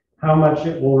is how much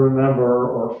it will remember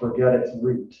or forget its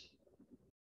root.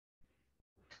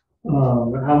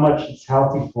 How much it's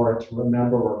healthy for it to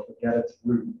remember or forget its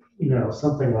root,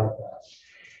 something like that.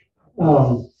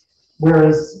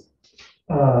 Whereas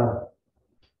I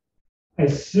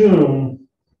assume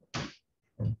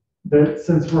that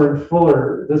since we're in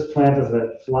Fuller, this plant is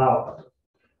a flower.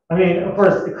 I mean, of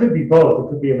course, it could be both. It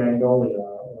could be a magnolia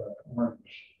or an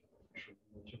orange,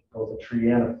 both a tree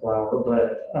and a flower.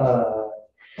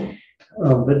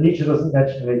 But Nietzsche doesn't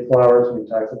mention any flowers when he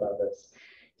talks about this.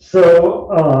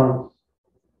 So,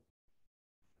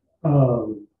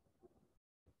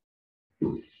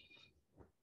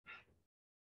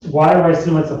 why do I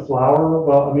assume it's a flower?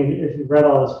 Well, I mean, if you've read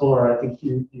all this Fuller, I think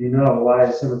you know why I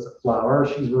assume it's a flower.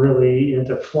 She's really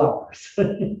into flowers.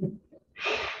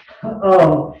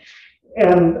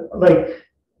 And like,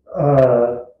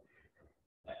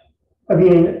 I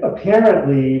mean,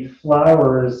 apparently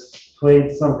flowers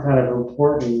played some kind of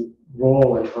important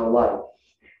role in her life.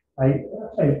 I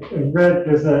read,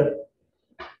 there's a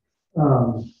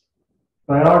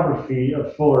biography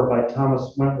of Fuller by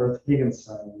Thomas Wentworth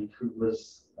Higginson, who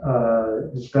was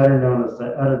who's better known as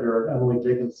the editor of Emily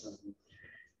Dickinson.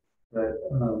 But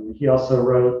he also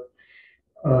wrote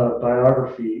a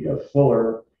biography of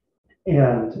Fuller,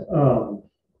 and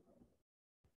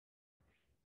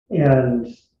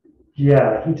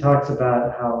yeah, he talks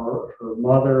about how her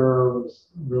mother was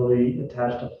really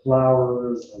attached to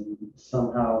flowers, and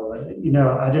somehow, I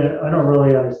don't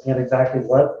really understand exactly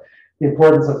what the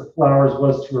importance of flowers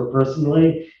was to her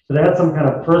personally, but it had some kind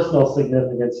of personal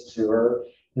significance to her.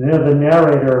 And then the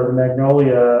narrator of the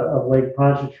Magnolia of Lake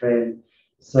Pontchartrain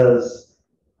says,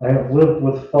 "I have lived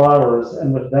with flowers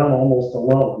and with them almost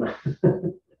alone."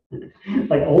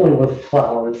 Like only with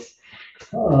flowers.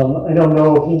 I don't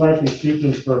know if he might be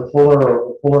speaking for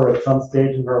Fuller at some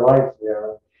stage in her life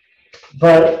there,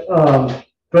 but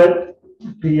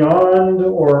beyond,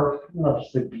 or not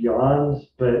just beyond,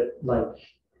 but like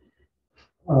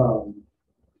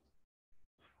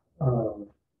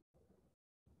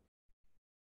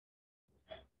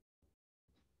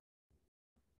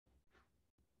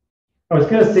I was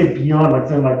going to say beyond, like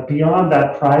saying like beyond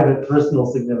that private personal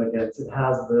significance, it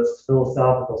has this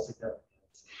philosophical significance.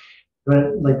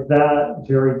 But like that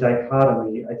very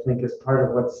dichotomy, I think, is part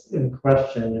of what's in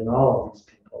question in all of these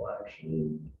people,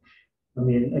 actually. I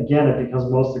mean, again, it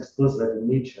becomes most explicit in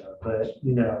Nietzsche, but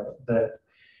that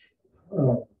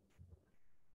uh,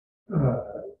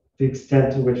 the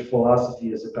extent to which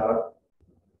philosophy is about,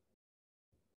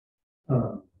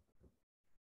 um,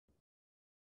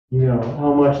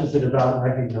 how much is it about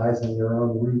recognizing your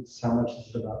own roots? How much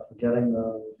is it about forgetting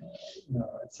them,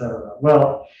 et cetera?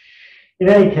 Well, in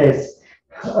any case,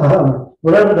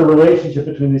 whatever the relationship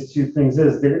between these two things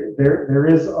is, there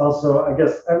is also, I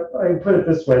guess, I put it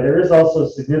this way, there is also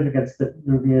significance that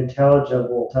would be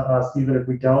intelligible to us, even if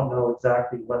we don't know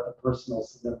exactly what the personal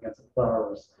significance of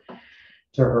flowers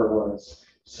to her was.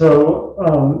 So,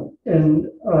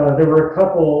 there were a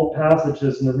couple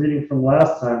passages in the reading from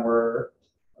last time where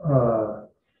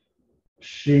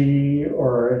she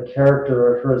or a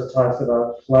character of hers talks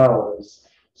about flowers.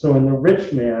 So in The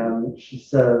Rich Man, she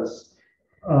says,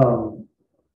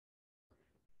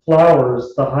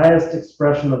 flowers, the highest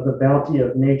expression of the bounty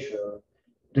of nature,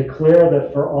 declare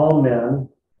that for all men,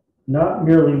 not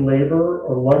merely labor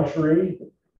or luxury,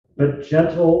 but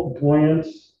gentle, buoyant,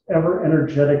 ever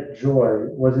energetic joy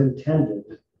was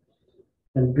intended,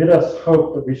 and bid us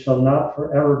hope that we shall not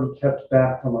forever be kept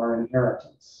back from our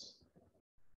inheritance.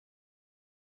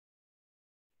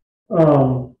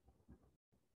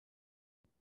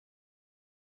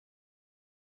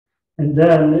 And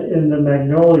then in the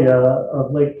Magnolia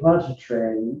of Lake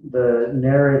Pontchartrain, the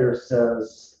narrator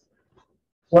says,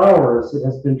 flowers, it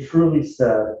has been truly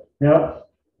said. Now,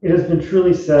 it has been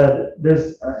truly said,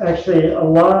 there's actually a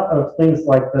lot of things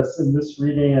like this in this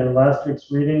reading and last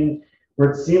week's reading,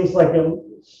 where it seems like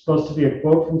it's supposed to be a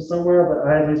quote from somewhere,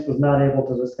 but I at least was not able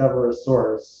to discover a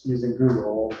source using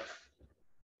Google.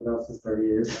 What else is there to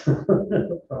use?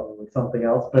 Probably something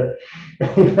else, but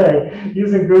anyway,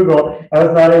 using Google, I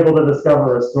was not able to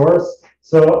discover a source.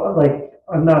 So, like,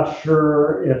 I'm not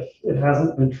sure if it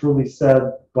hasn't been truly said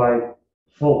by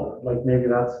Fuller. Like, maybe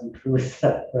that's been truly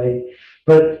said, right?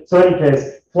 But so, in any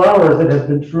case, flowers, it has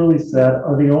been truly said,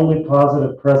 are the only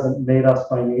positive present made us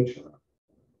by nature.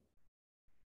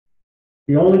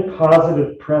 The only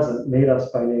positive present made us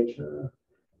by nature.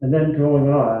 And then going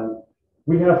on,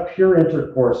 we have pure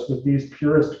intercourse with these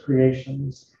purest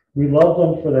creations. We love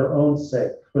them for their own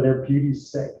sake, for their beauty's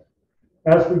sake.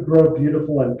 As we grow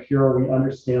beautiful and pure, we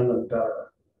understand them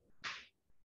better.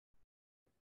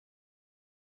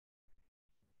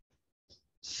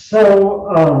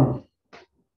 So,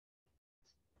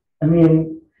 I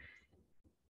mean,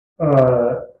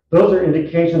 those are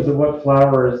indications of what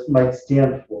flowers might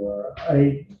stand for.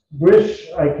 I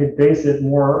wish I could base it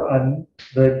more on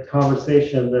the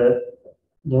conversation that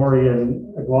Laurie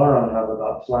and Aglauron have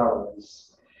about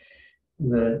flowers,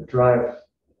 the drive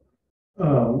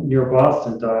near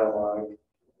Boston dialogue.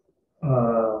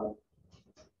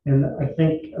 And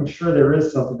I'm sure there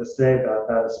is something to say about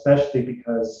that, especially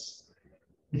because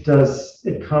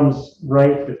it comes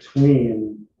right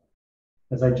between,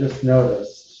 as I just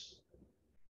noticed,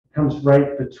 it comes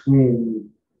right between,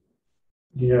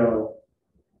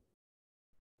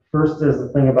 first there's the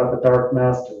thing about the Dark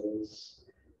Masters,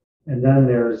 and then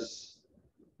there's,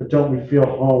 but don't we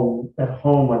feel at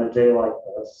home on a day like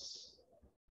this?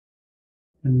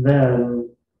 And then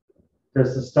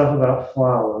there's the stuff about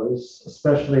flowers,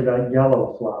 especially about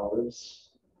yellow flowers.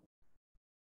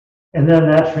 And then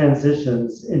that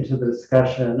transitions into the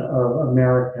discussion of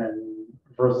American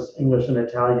versus English and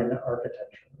Italian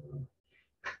architecture.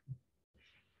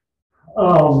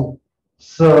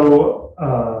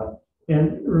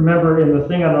 And remember, in the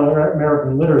thing on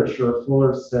American literature,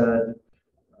 Fuller said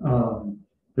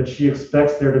that she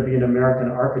expects there to be an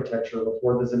American architecture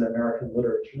before there's an American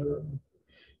literature,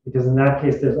 because in that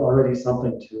case, there's already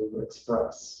something to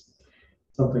express,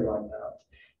 something like that.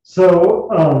 So,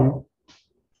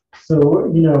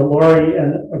 Laurie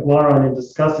and Aglauron, in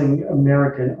discussing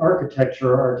American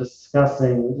architecture, are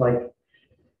discussing like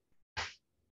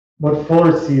what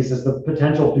Fuller sees as the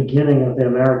potential beginning of the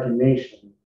American nation.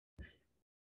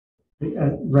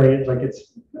 Right, like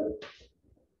it's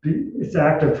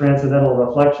active transcendental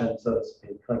reflection, so to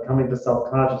speak, like coming to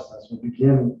self-consciousness will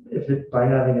begin by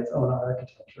having its own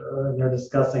architecture, and they're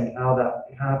discussing how that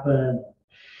might happen.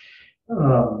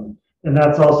 And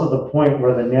that's also the point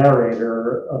where the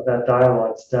narrator of that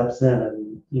dialogue steps in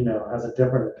and, has a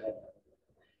different opinion.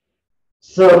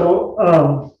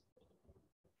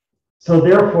 So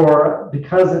therefore,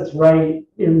 because it's right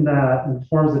in that and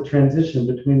forms a transition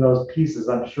between those pieces,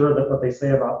 I'm sure that what they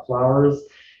say about flowers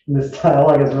in this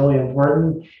dialogue is really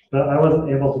important, but I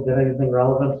wasn't able to get anything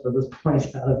relevant for this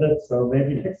point out of it. So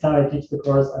maybe next time I teach the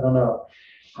course, I don't know.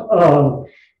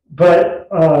 But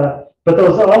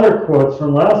those other quotes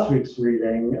from last week's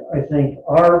reading, I think,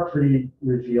 are pretty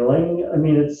revealing. I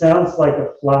mean, it sounds like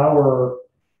a flower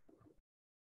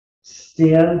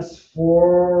stands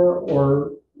for,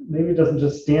 or maybe it doesn't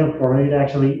just stand for, maybe it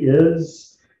actually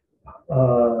is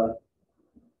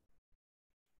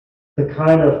the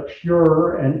kind of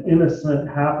pure and innocent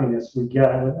happiness we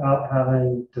get without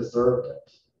having deserved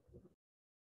it.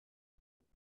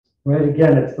 Right,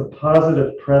 again, it's the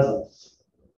positive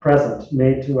present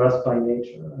made to us by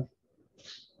nature.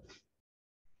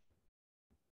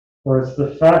 Or it's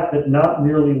the fact that not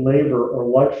merely labor or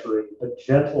luxury, but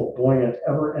gentle, buoyant,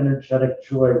 ever energetic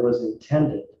joy was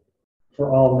intended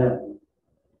for all men.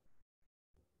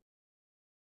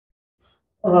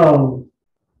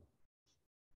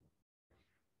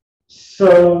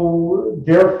 So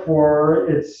therefore,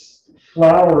 its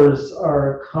flowers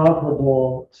are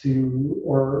comparable to,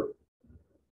 or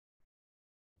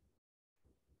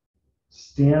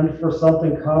stand for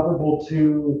something comparable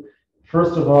to,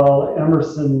 first of all,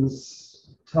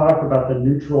 Emerson's talk about the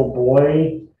neutral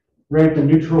boy, right? The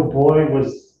neutral boy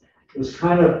was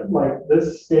kind of like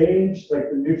this stage, like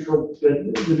the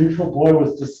neutral boy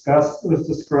was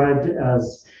described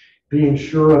as being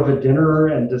sure of a dinner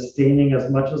and disdaining as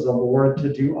much as a lord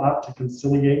to do aught to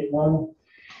conciliate one.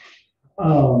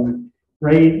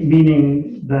 Right?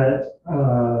 Meaning that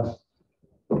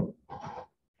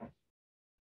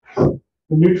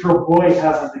the neutral boy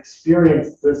hasn't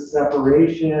experienced this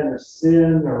separation or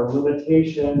sin or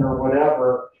limitation or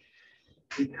whatever.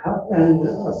 And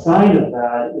a sign of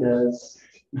that is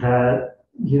that,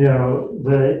 you know,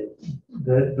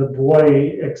 the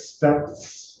boy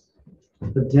expects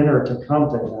the dinner to come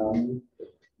to him,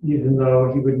 even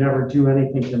though he would never do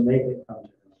anything to make it come to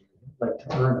him, like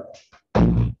to earn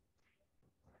it.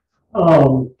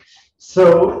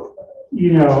 So,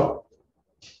 you know,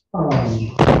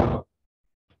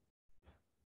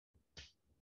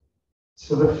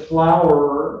 so the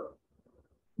flower,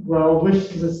 well, which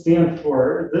does it stand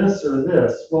for, this or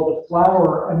this? Well, the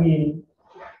flower, I mean,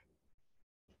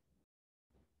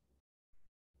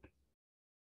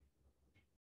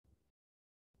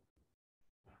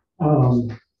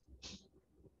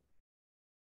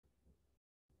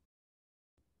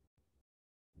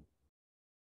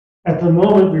 at the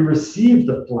moment we receive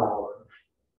the flower,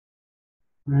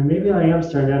 maybe I am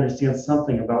starting to understand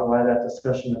something about why that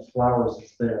discussion of flowers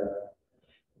is there.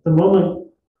 At the moment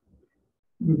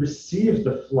we receive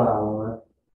the flower,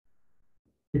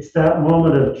 it's that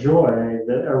moment of joy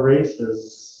that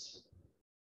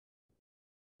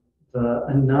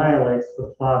annihilates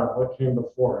the thought of what came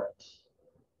before it.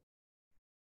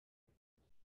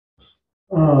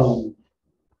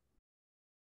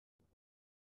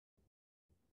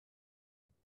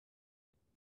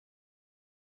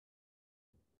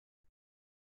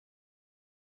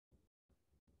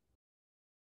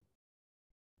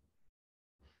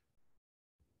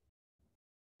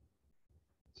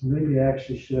 So maybe I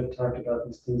actually should have talked about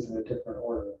these things in a different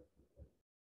order,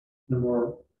 in a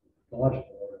more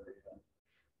logical order,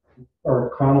 or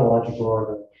chronological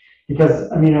order.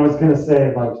 Because, I mean, I was going to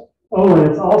say, like, oh, and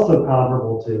it's also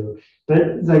comparable to,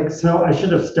 but like, so I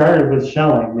should have started with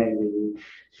Schelling, maybe.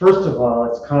 First of all,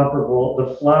 it's comparable,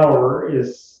 the flower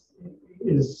is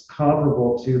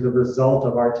comparable to the result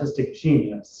of artistic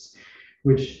genius,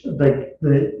 which, like,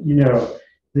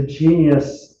 the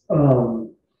genius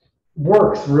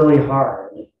works really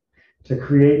hard to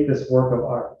create this work of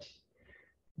art.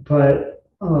 But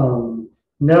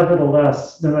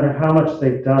nevertheless, no matter how much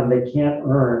they've done, they can't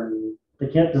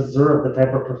deserve the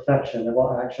type of perfection that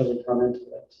will actually come into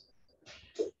it.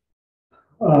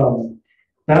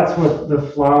 That's what the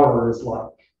flower is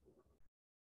like.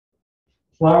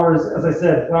 Flowers, as I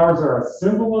said, flowers are a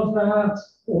symbol of that,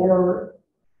 or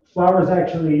flowers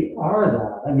actually are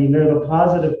that. I mean, they're the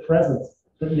positive presence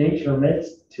that nature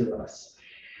makes to us.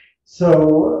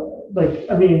 So, like,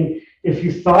 I mean, if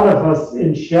you thought of us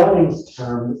in Schelling's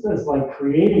terms as like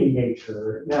creating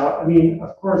nature, now, I mean,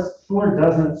 of course, Fuller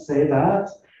doesn't say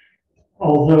that,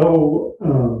 although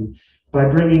by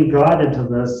bringing God into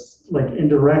this, like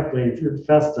indirectly through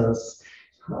Festus,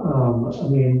 I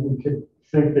mean, we could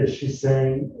think that she's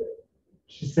saying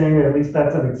that at least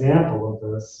that's an example of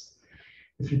this.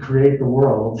 If you create the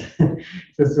world,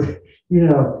 you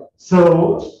know,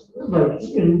 so like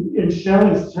in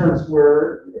Shelley's terms,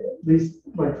 where at least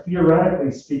like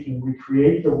theoretically speaking, we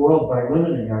create the world by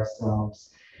limiting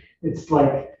ourselves. It's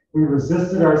like we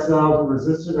resisted ourselves,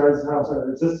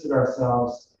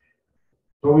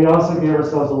 but we also gave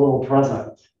ourselves a little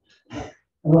present.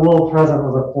 And the little present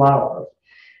was a flower.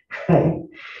 Right?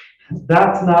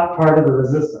 That's not part of the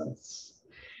resistance.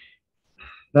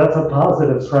 That's a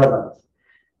positive present.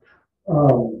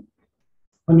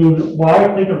 I mean,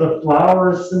 why think of the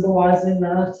flowers symbolizing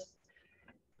that?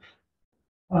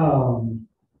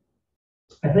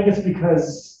 I think it's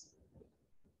because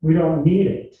we don't need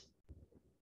it.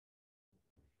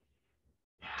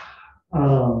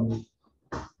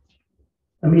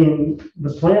 I mean, the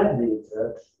plant needs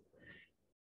it.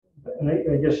 And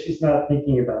I guess she's not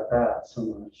thinking about that so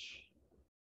much.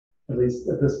 At least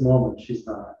at this moment, she's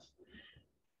not.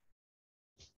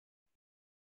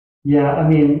 Yeah, I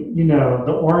mean, you know,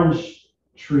 the orange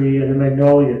tree and the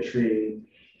magnolia tree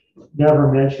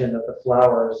never mention that the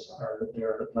flowers are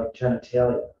there like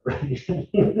genitalia, right?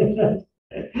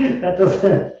 that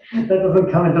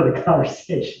doesn't come into the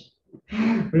conversation.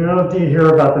 We don't hear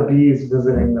about the bees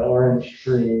visiting the orange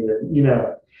tree, and you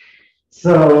know.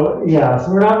 So yeah,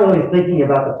 so we're not really thinking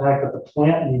about the fact that the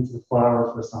plant needs the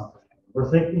flower for something. We're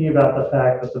thinking about the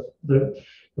fact that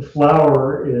the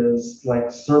flower is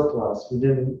like surplus. We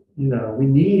didn't, you know, we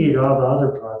need all the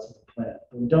other parts of the plant,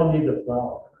 but we don't need the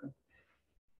flower.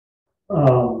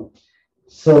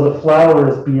 So the flower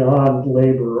is beyond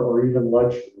labor or even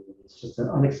luxury. It's just an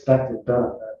unexpected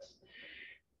benefit,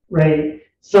 right?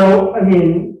 So I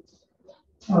mean,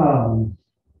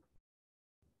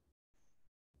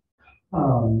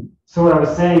 so what I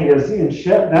was saying is,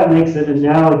 that makes it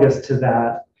analogous to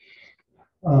that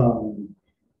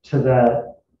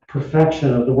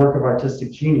perfection of the work of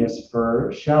artistic genius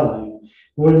for Schelling.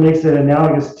 What makes it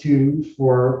analogous to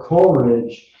for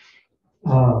Coleridge, I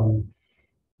don't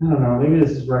know, maybe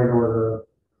this is right order.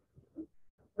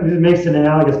 It makes it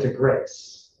analogous to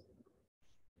grace,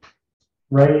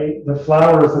 right? The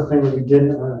flower is the thing that we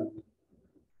didn't earn,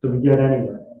 that we get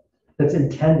anyway. That's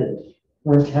intended.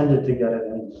 We're intended to get it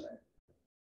anyway.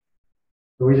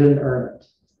 But we didn't earn it.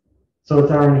 So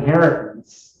it's our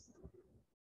inheritance.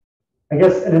 I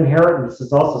guess an inheritance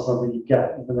is also something you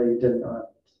get, even though you didn't earn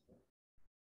it.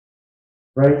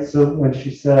 Right? So when she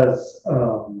says,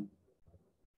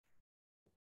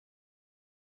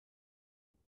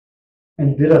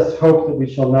 and bid us hope that we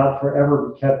shall not forever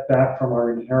be kept back from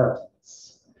our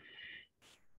inheritance.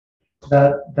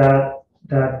 That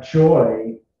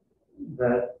joy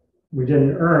that we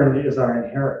didn't earn is our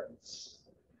inheritance.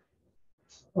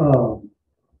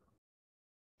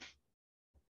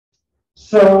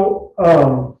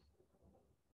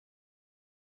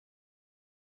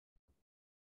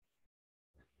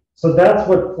 So that's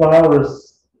what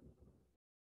flowers,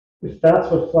 if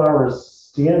that's what flowers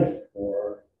stand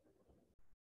for,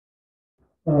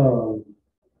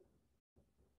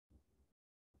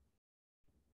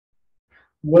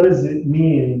 what does it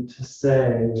mean to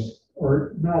say,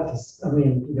 or not to, I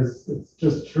mean, because it's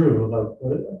just true, like,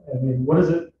 I mean, what is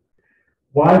it,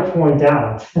 why point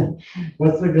out?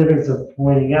 What's the difference of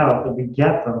pointing out that we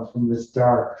get them from this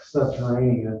dark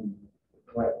subterranean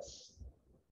place?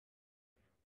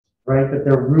 Right, that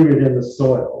they're rooted in the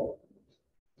soil.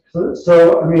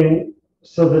 So I mean,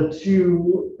 so the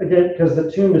two, again, because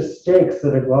the two mistakes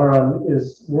that Aglauron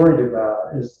is worried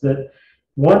about is that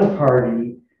one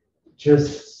party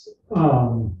just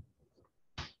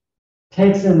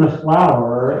takes in the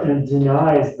flower and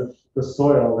denies the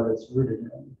soil that it's rooted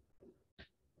in.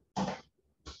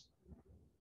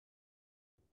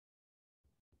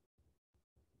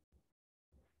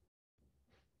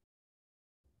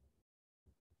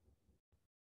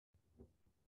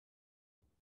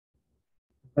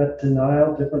 That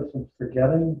denial different from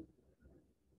forgetting?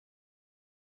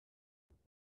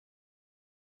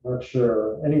 Not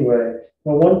sure. Anyway,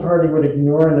 well, one party would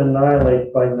ignore and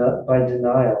annihilate by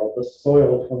denial the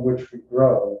soil from which we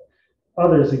grow.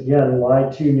 Others, again, lie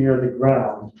too near the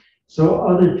ground. So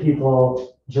other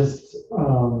people just, I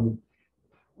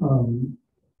mean,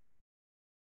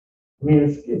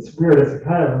 it's weird. It's a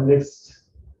kind of a mixed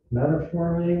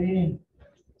metaphor, maybe.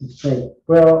 You think,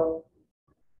 well,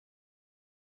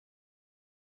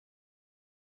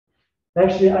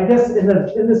 actually, I guess in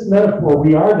this metaphor,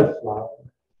 we are the flower.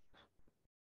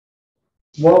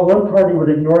 While one party would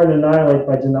ignore and annihilate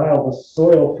by denial the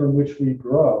soil from which we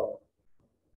grow.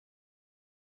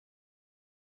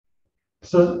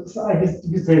 So I guess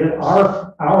you could say that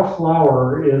our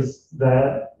flower is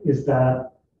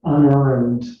that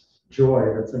unearned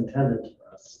joy that's intended to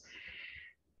us.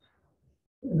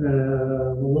 I'm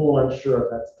a little unsure if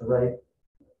that's the right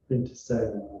thing to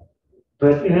say now.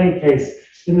 But in any case,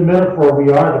 in the metaphor, we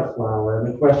are the flower,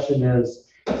 and the question is,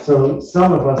 so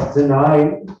some of us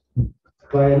annihilate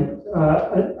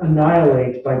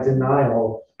by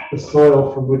denial the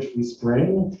soil from which we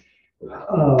spring.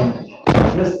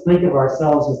 Just think of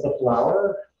ourselves as the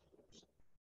flower,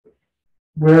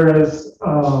 whereas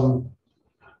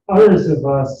others of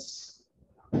us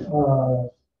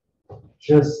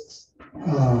just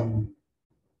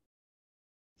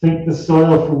think the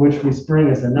soil from which we spring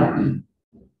is enough.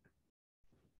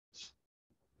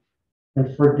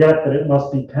 and forget that it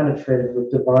must be penetrated with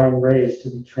divine rays to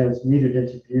be transmuted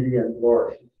into beauty and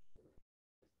glory.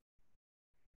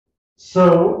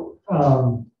 So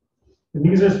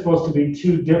these are supposed to be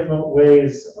two different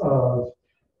ways of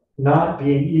not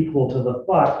being equal to the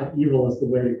thought that evil is the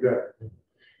way to good.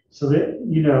 So that,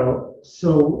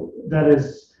 so that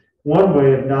is one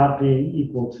way of not being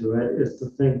equal to it, is to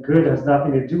think good has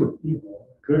nothing to do with evil.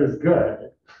 Good is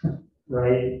good,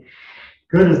 right?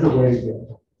 Good is the way to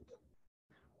go.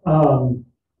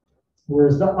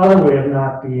 Whereas the other way of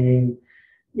not being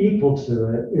equal to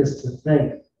it is to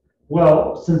think,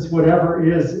 well, since whatever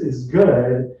is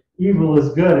good, evil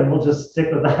is good, and we'll just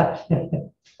stick with that.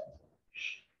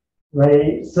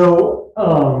 Right? So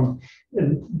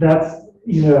and that's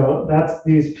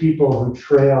these people who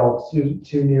trail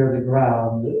too near the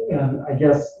ground, and I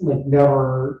guess like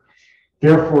never,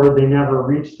 therefore they never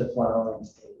reach the flowering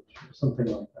stage or something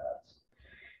like that.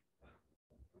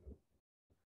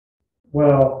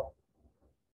 Well,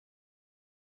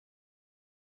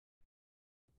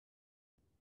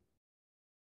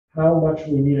 how much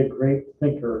we need a great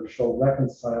thinker shall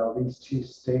reconcile these two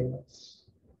statements.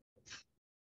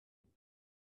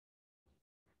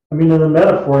 I mean, in the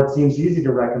metaphor, it seems easy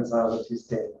to reconcile the two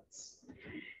statements.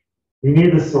 You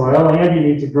need the soil and you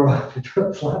need to grow up into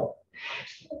a flower.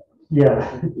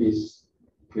 Yeah.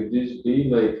 Could this be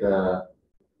like a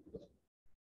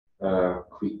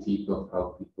critique of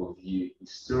how people view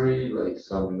history? Like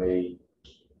some may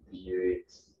view it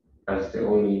as the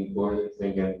only important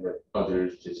thing and that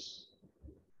others just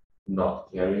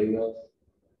not caring enough?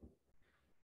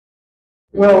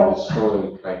 Well, the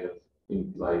soil kind of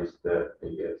implies that, I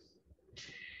guess.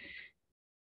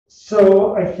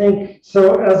 So I think,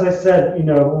 so as I said,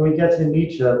 when we get to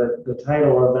Nietzsche, the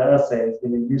title of the essay is the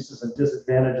uses and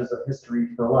disadvantages of history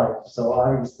for life. So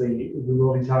obviously we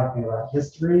will be talking about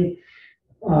history.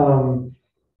 Are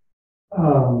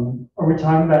we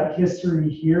talking about history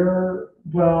here?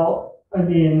 Well, I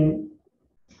mean,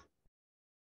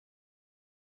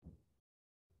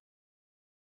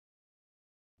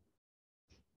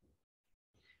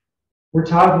 we're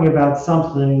talking about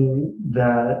something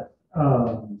that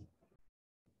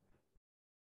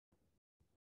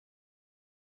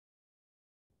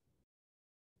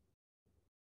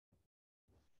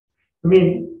I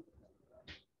mean,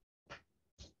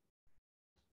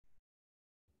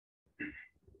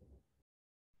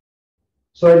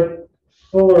 so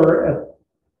Fuller,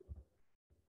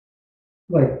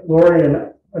 like Laurie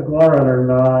and Aglauron are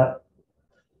not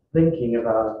thinking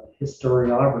about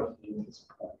historiography at this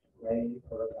point, right?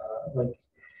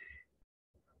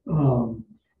 Or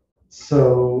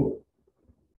so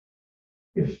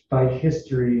if by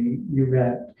history you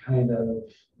meant kind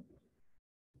of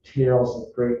tales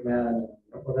of great men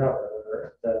or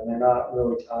whatever, then they're not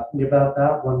really talking about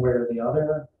that one way or the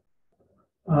other.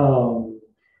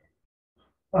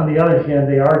 On the other hand,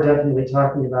 they are definitely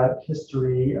talking about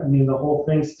history. I mean, the whole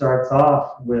thing starts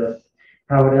off with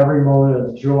how at every moment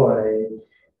of joy,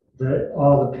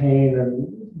 all the pain and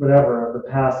whatever of the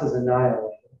past is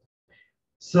annihilated.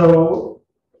 So,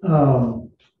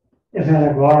 and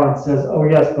then Aglauron says, oh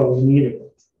yes, but we needed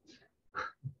it.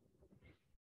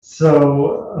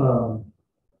 So,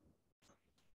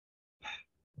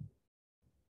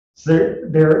 so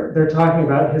they're talking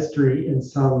about history in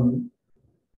some,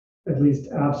 at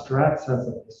least abstract sense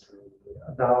of history,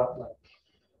 about like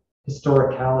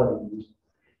historicality.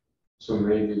 So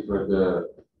maybe for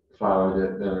the flower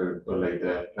that never, or like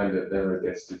the plant that never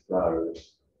gets to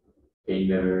flowers, they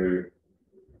never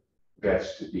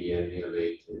gets to be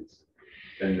annihilated.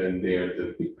 And then they're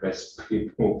the depressed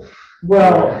people.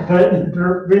 Well, but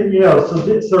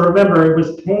so remember, it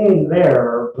was pain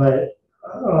there, but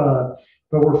I'm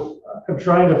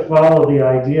trying to follow the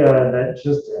idea that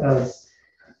just as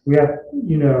we have,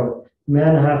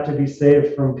 men have to be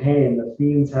saved from pain, the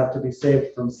fiends have to be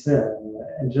saved from sin,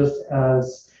 and just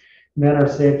as men are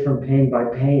saved from pain by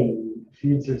pain,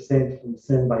 fiends are saved from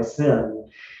sin by sin,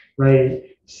 right?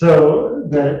 So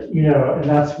that, and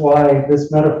that's why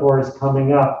this metaphor is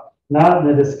coming up, not in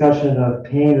the discussion of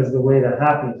pain is the way to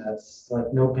happiness,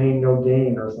 like no pain, no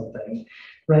gain or something,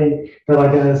 right? But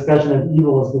like in a discussion of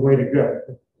evil is the way to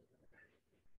good.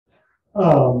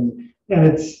 And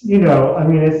it's, it's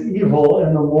evil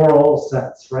in the moral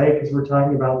sense, right? Because we're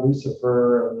talking about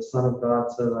Lucifer, the Son of God,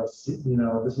 so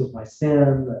this was my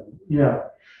sin, and,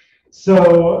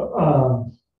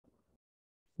 So,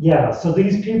 so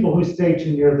these people who stay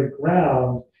too near the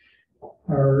ground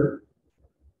are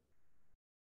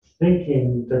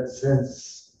thinking that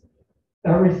since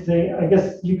everything, I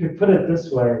guess you could put it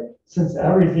this way, since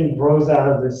everything grows out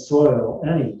of this soil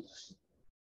anyway,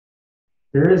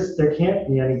 there can't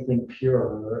be anything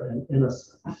pure and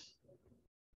innocent.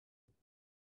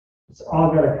 It's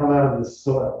all got to come out of the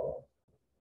soil.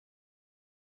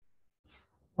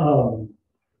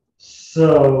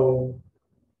 So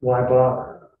why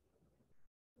bother?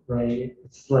 Right?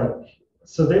 It's like,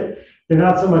 so they're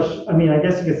not so much, I mean, I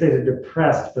guess you could say they're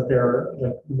depressed, but they're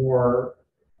like more,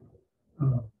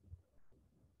 um,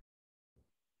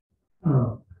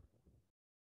 um,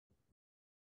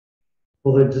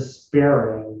 well, they're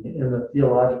despairing in the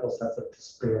theological sense of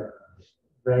despair,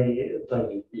 right?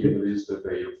 Like, Evil is the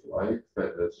way of life,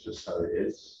 and that's just how it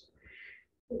is.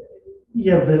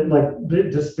 yeah, but like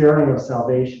despairing of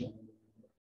salvation,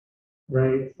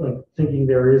 right? Like thinking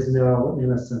there is no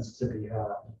innocence to be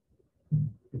had.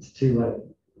 It's too late.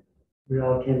 We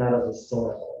all came out of the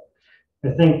soil.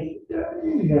 I think,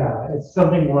 yeah, it's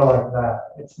something more like that.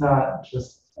 It's not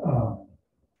just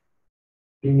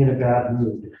being in a bad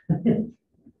mood.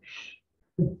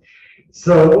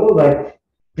 So, like,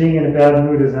 being in a bad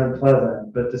mood is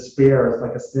unpleasant, but despair is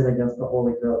like a sin against the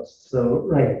Holy Ghost. So,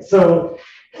 right. So,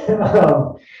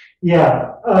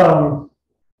 yeah.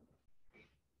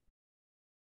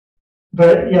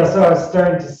 But yeah, so I was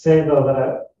starting to say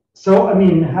though so I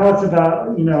mean, how it's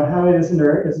about, how it isn't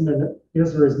or is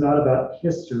not about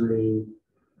history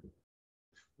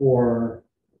for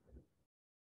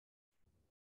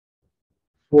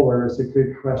Fuller is a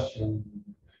good question.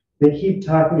 They keep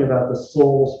talking about the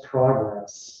soul's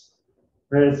progress,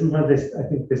 right? Sometimes I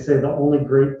think they say the only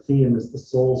great theme is the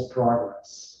soul's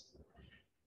progress.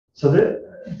 So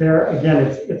that there again,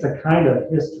 it's a kind of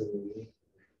history,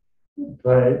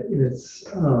 but it's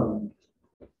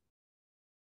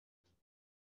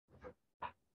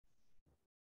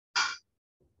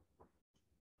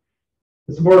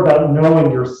more about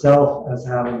knowing yourself as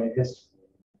having a history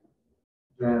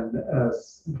than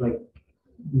as like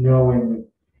knowing,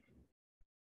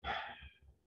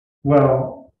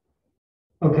 well,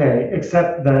 okay,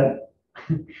 except that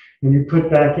when you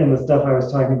put back in the stuff I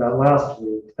was talking about last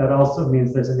week, that also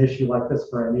means there's an issue like this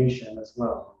for a nation as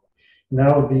well. And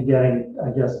that would be getting, I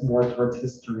guess, more towards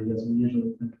history as we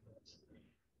usually think of it.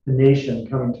 The nation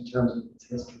coming to terms with its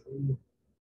history,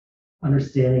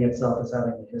 understanding itself as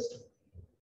having a history.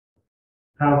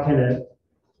 How can it,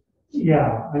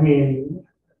 yeah, I mean,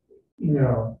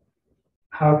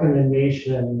 how can a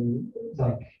nation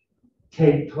like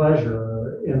take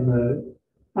pleasure in the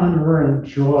unearned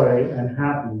joy and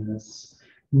happiness,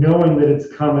 knowing that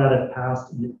it's come out of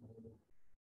past evil?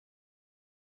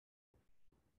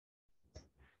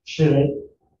 Should it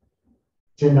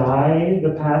deny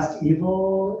the past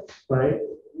evil, right?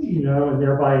 And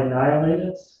thereby annihilate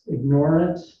it, ignore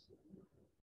it?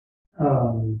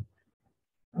 Um,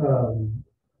 um,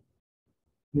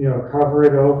 Cover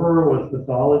it over with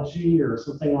mythology or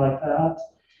something like that?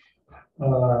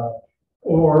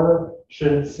 Or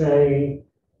should it say,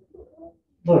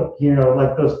 look,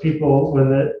 like those people when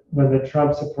the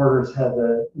Trump supporters had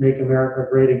the "Make America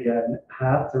Great Again"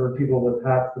 hats, there were people with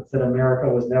hats that said America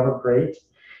was never great,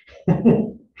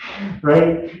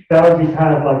 right? That would be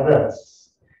kind of like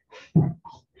this,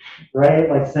 right?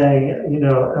 Like saying,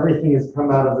 everything has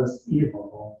come out of this evil.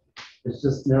 There's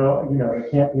just there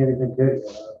can't be anything good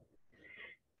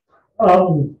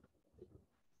about it.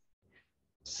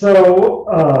 So,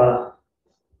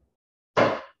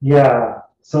 yeah.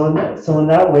 So in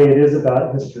that way, it is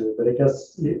about history, but I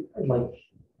guess you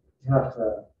have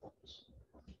to.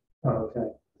 Oh, okay.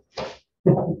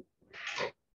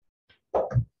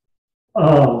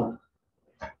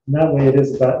 In that way, it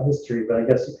is about history, but I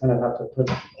guess you kind of have to put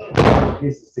the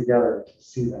pieces together to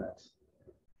see that.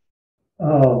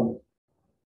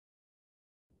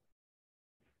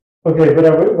 Okay, but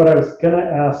what I was going to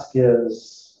ask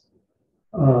is,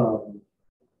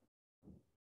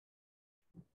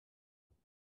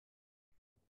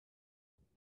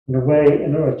 in a way,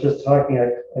 just talking,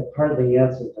 I partly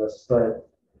answered this, but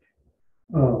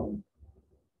well,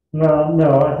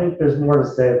 no, I think there's more to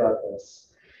say about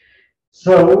this.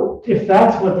 So if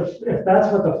that's what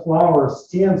the flower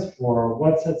stands for,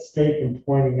 what's at stake in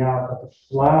pointing out that the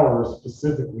flower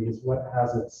specifically is what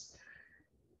has its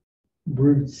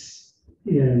roots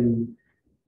in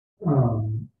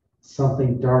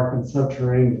something dark and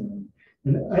subterranean?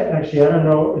 And I don't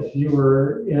know if you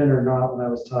were in or not when I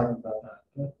was talking about that,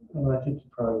 but well, I think you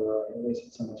probably were, at least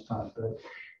at so much time, but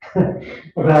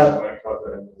about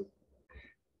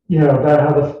about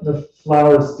how the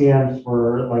flowers stand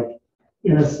for like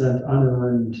innocent,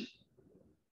 unearned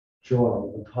joy,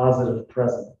 the positive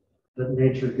present that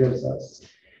nature gives us.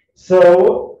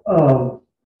 So,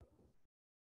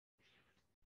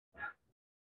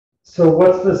 so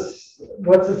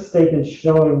what's at stake in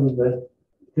showing that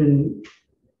been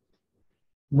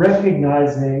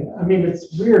recognizing, I mean,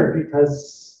 it's weird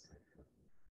because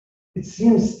it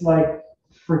seems like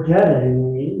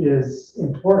forgetting is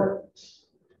important.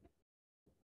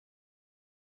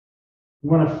 We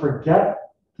want to forget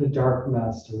the dark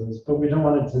masters, but we don't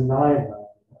want to deny them.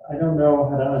 I don't know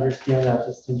how to understand that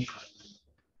distinction.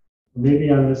 Maybe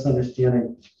I'm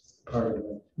misunderstanding part of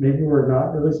it. Maybe we're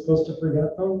not really supposed to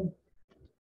forget them.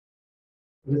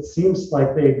 But it seems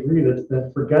like they agree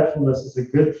that forgetfulness is a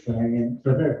good thing.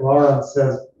 But Aglauron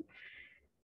says,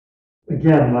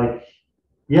 again, like,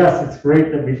 yes, it's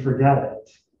great that we forget it,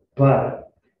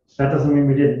 but that doesn't mean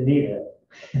we didn't need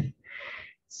it.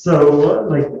 So,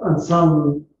 like, on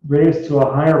some raised to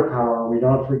a higher power, we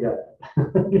don't forget it.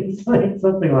 It's like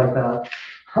something like that.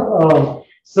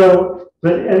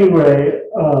 But anyway,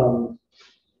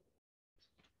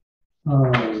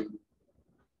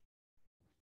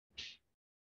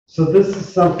 so this is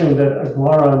something that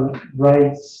Aglauron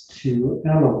writes to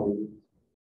Emily.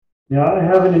 Now, I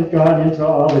haven't gotten into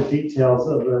all the details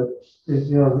of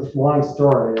this long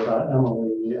story about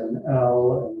Emily and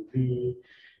L and V,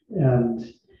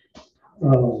 and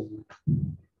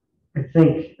I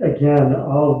think, again,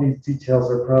 all of these details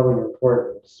are probably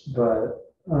important, but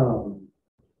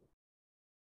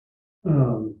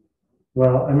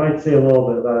well, I might say a little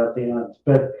bit about it at the end,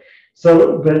 but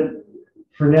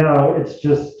for now, it's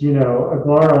just,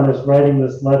 Aglauron is writing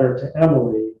this letter to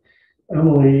Emily.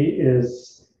 Emily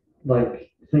is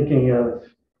like thinking of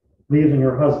leaving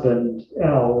her husband,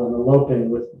 L, and eloping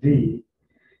with V,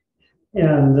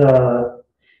 and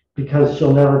because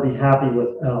she'll never be happy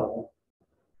with L.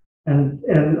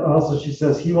 And also she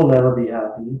says he will never be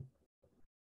happy.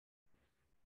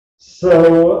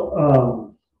 So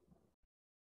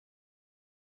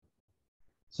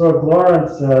Aglauron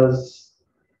says,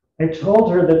 I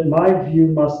told her that my view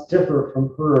must differ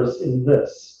from hers in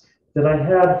this, that I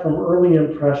had from early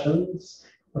impressions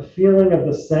a feeling of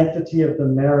the sanctity of the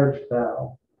marriage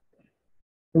vow.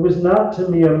 It was not to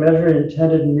me a measure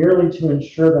intended merely to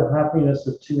ensure the happiness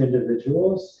of two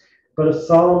individuals, but a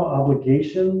solemn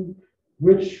obligation,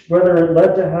 which, whether it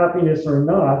led to happiness or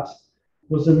not,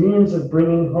 was a means of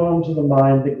bringing home to the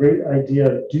mind the great idea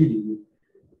of duty,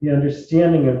 the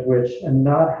understanding of which, and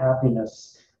not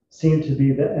happiness, seemed to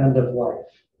be the end of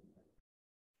life.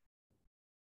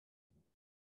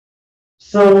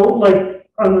 So, like,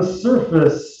 on the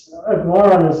surface,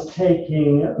 Aglauron is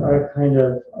taking a kind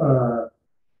of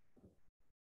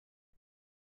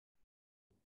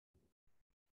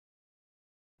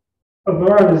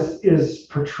Aglauron is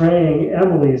portraying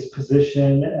Emily's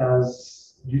position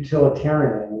as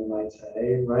utilitarian, you might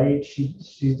say, right? She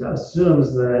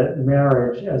assumes that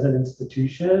marriage as an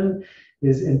institution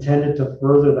is intended to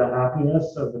further the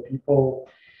happiness of the people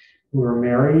who are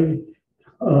married.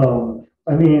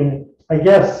 I mean, I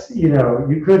guess,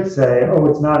 you could say, oh,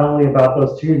 it's not only about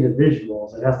those two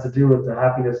individuals, it has to do with the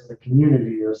happiness of the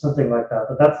community or something like that,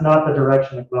 but that's not the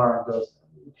direction Aglauron goes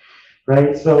in,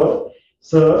 right? So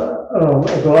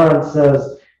Aglauron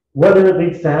says, whether it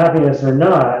leads to happiness or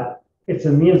not, it's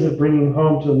a means of bringing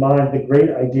home to mind the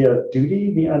great idea of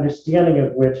duty, the understanding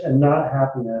of which, and not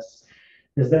happiness,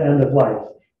 is the end of life.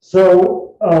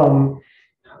 So,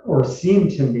 or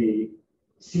seemed to be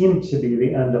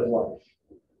the end of life.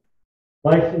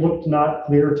 Life looked not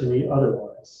clear to me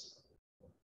otherwise.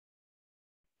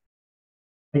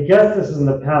 I guess this is in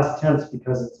the past tense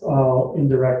because it's all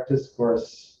indirect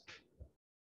discourse.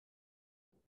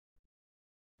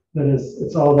 That is,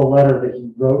 it's all the letter that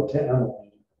he wrote to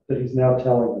Emily that he's now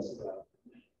telling us about.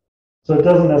 So it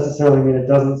doesn't necessarily mean it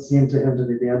doesn't seem to him to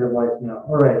be the end of life now.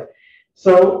 All right.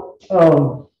 So,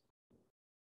 on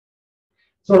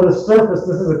the surface,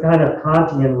 this is a kind of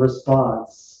Kantian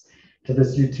response to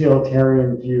this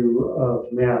utilitarian view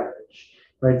of marriage,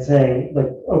 right? Saying,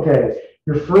 like, okay,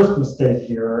 your first mistake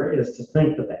here is to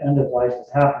think that the end of life is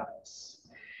happiness.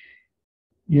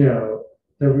 That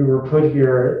we were put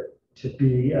here to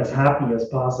be as happy as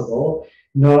possible.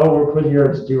 No, we're put here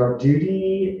to do our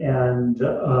duty and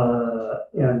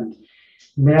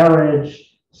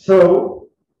marriage. So,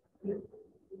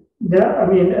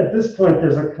 at this point,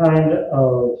 there's a kind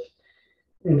of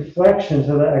inflection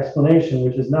to the explanation,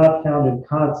 which is not found in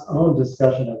Kant's own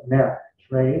discussion of marriage,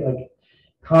 right? Like,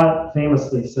 Kant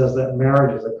famously says that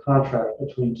marriage is a contract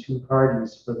between two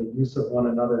parties for the use of one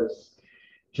another's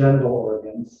genital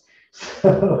organs.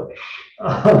 So,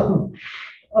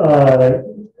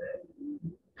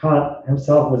 Kant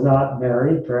himself was not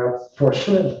married, perhaps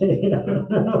fortunately, I don't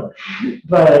know.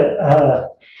 But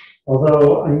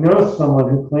although I know someone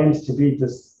who claims to be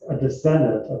a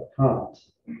descendant of Kant,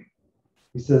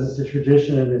 he says it's a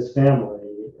tradition in his family,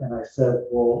 And I said,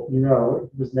 well, he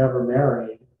was never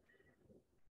married.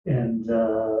 And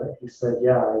he said,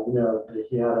 yeah, but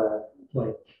he had a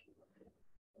like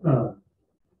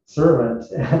servant,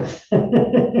 and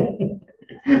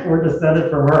we're descended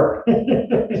from her.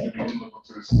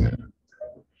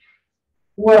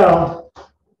 Well,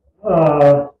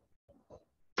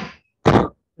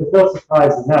 there's no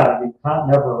surprise in that. I mean, Kant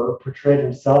never portrayed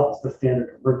himself as the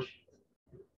standard of virtue,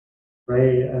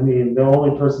 right? I mean, the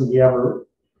only person he ever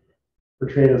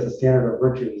portrayed as a standard of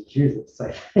virtue is Jesus,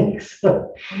 I think.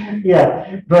 So,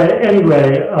 yeah, but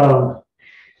anyway,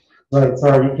 right,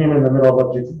 sorry, you came in the middle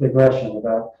of a digression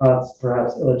about Kant's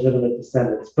perhaps illegitimate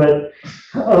descendants. But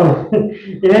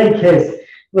in any case,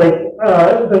 like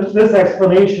this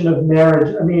explanation of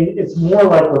marriage, I mean, it's more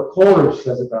like what Coleridge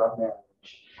says about marriage.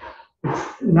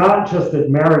 It's not just that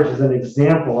marriage is an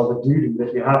example of a duty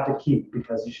that you have to keep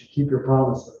because you should keep your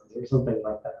promises or something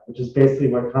like that, which is basically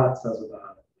what Kant says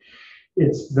about it.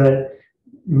 It's that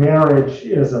marriage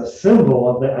is a symbol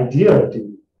of the idea of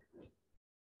duty,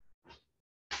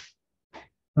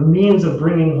 a means of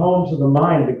bringing home to the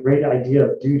mind the great idea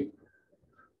of duty.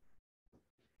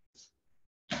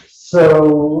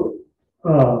 So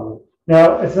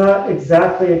now it's not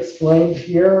exactly explained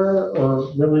here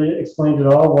or really explained at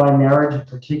all why marriage in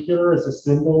particular is a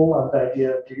symbol of the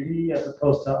idea of duty as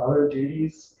opposed to other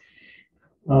duties.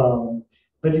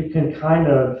 But you can kind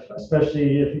of,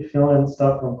 especially if you fill in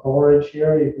stuff from Coleridge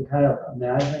here, you can kind of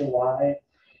imagine why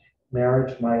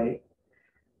marriage might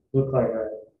look like a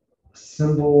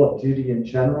symbol of duty in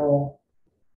general.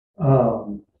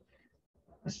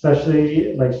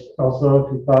 Especially like also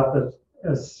if you thought that,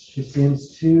 as she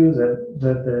seems to,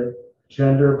 that the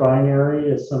gender binary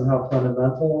is somehow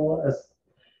fundamental, as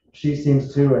she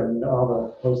seems to, and all the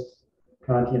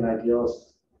post-Kantian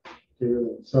idealists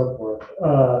do, and so forth.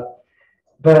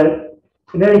 But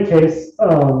in any case, I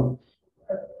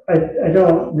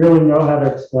don't really know how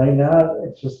to explain that.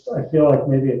 It's just, I feel like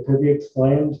maybe it could be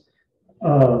explained.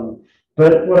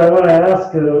 But what I want to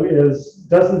ask you is,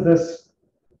 doesn't this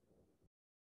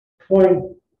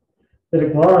point that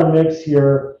Aglauron makes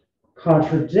here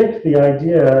contradict the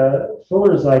idea,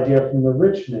 Fuller's idea from the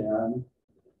rich man,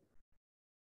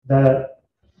 that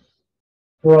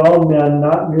for all men,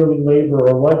 not merely labor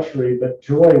or luxury, but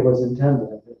joy was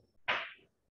intended.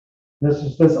 This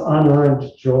is this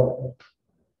unearned joy,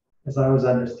 as I was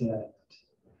understanding it,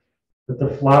 that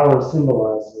the flower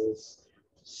symbolizes.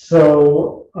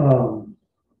 So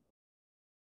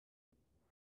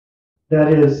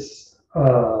that is,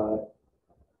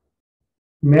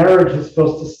 marriage is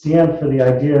supposed to stand for the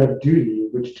idea of duty,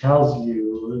 which tells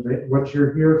you that what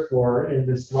you're here for in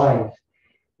this life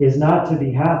is not to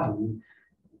be happy,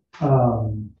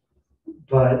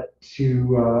 but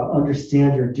to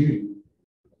understand your duty.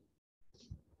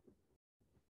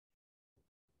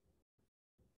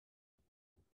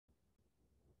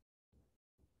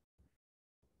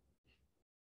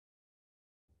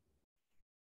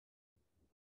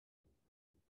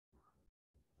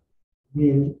 I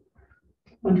mean,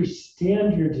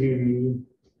 understand your duty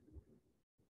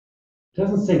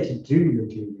doesn't say to do your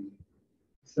duty.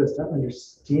 It says to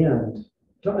understand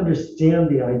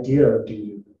the idea of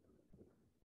duty.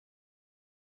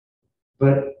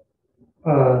 But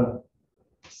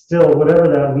still, whatever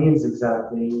that means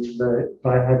exactly, but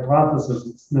by hypothesis,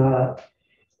 it's not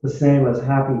the same as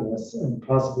happiness and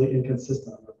possibly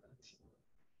inconsistent with it.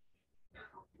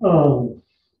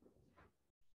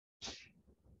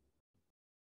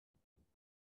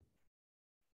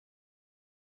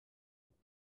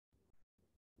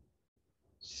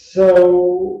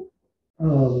 So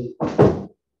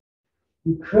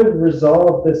you could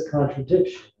resolve this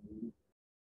contradiction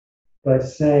by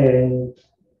saying,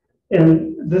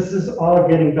 and this is all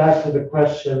getting back to the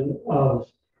question of,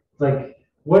 like,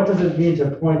 what does it mean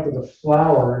to point to the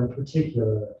flower in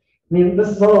particular? I mean, this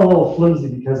is all a little flimsy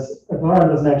because Aglauron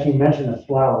doesn't actually mention a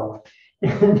flower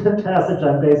in the passage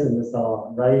I'm basing this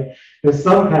on, right? There's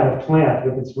some kind of plant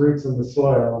with its roots in the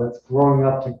soil that's growing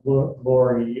up to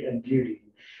glory and beauty.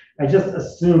 I just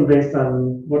assume, based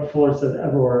on what Fuller says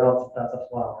everywhere else, that that's a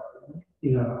flower.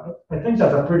 I think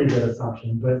that's a pretty good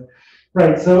assumption, but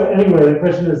right. So anyway, the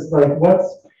question is, like,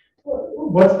 what's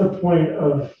the point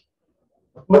of,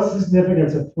 what's the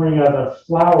significance of pointing out that a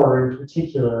flower in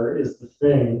particular is the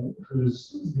thing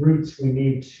whose roots we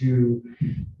need to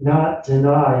not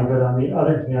deny, but on the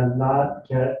other hand, not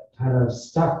get kind of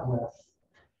stuck with,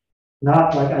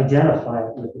 not like identify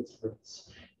it with its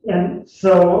roots. And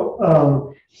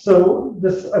so, so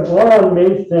this Aglauron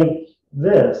may think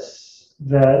this,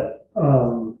 that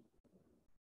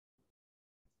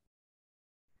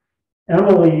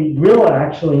Emily will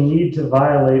actually need to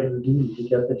violate her duty to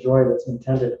get the joy that's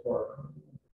intended for her.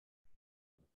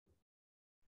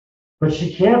 But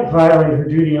she can't violate her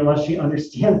duty unless she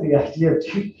understands the idea of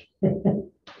duty.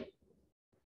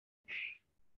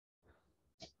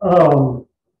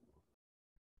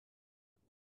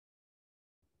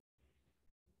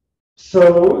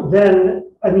 So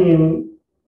then, I mean,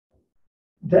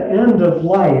 the end of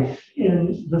life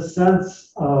in the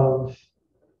sense of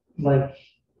like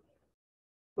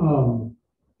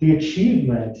the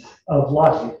achievement of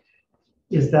life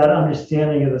is that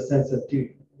understanding of the sense of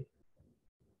duty.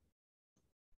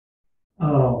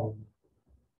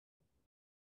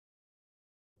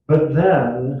 But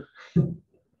then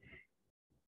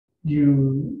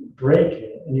you break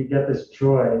it and you get this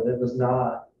joy that was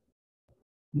not,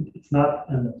 it's not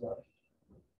end of life.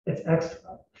 It's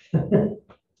extra.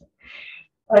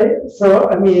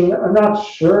 I mean, I'm not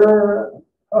sure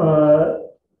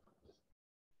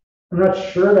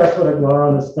that's what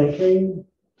Aglauron is thinking.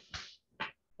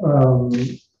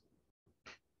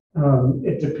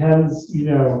 It depends, you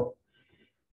know,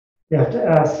 you have to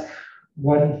ask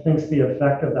what he thinks the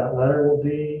effect of that letter will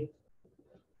be.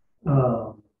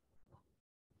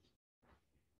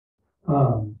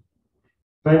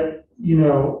 But, you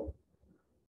know,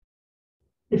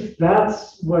 if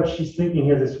that's what she's thinking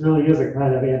here, this really is a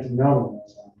kind of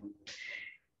antinomianism.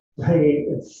 Right?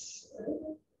 It's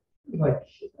like,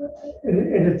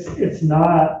 and it's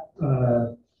not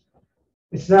a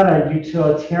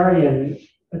utilitarian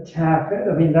attack.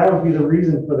 I mean, that would be the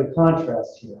reason for the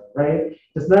contrast here, right?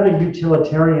 It's not a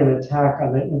utilitarian attack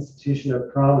on the institution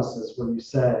of promises where you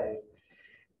say,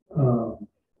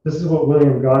 this is what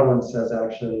William Godwin says,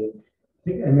 actually. I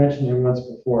think I mentioned him once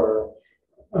before.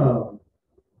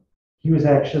 He was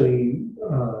actually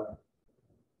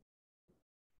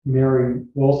Mary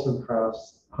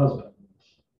Wollstonecraft's husband,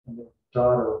 and the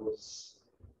daughter was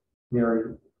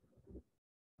Mary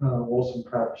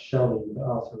Wollstonecraft Shelley, the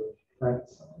author of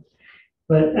Frankenstein.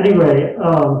 But anyway,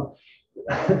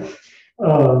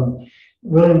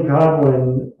 William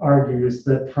Godwin argues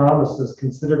that promises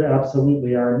considered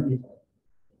absolutely are an evil.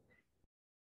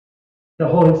 The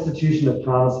whole institution of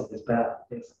promising is bad,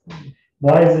 basically.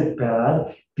 Why is it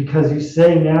bad? Because you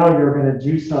say now you're going to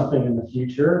do something in the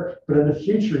future, but in the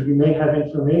future you may have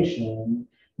information,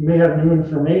 you may have new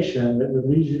information that would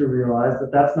lead you to realize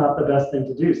that that's not the best thing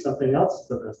to do. Something else is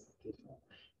the best thing to do.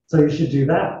 So you should do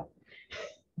that.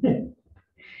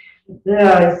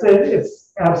 Yeah, he said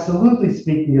it's absolutely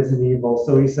speaking as an evil.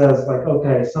 So he says, like,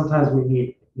 okay, sometimes we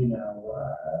need, you know,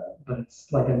 but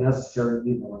it's like a necessary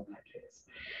evil in that case.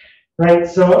 Right?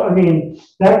 So, I mean,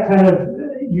 that kind of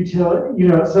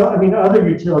so, I mean, other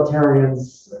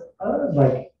utilitarians,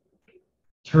 like,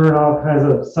 turn all kinds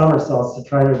of somersaults to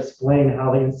try to explain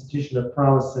how the institution of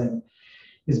promising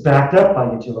is backed up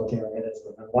by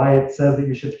utilitarianism and why it says that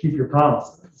you should keep your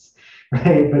promises,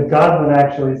 right? But Godwin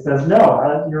actually says,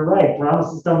 no, you're right,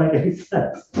 promises don't make any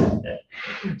sense.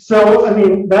 So, I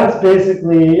mean, that's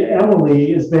basically,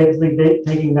 Emily is basically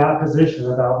taking that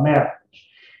position about marriage.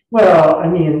 Well, I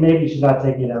mean, maybe she's not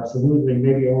taking it absolutely.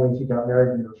 Maybe only if you got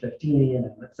married when you were 15, and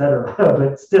et cetera.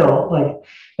 But still, like,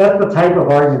 that's the type of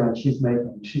argument she's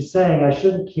making. She's saying I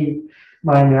shouldn't keep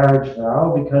my marriage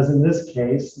vow because in this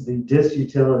case, the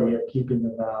disutility of keeping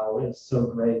the vow is so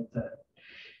great that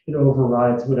it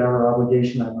overrides whatever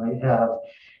obligation I might have.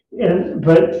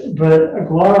 But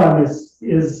Aglauron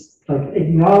is like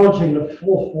acknowledging the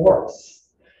full force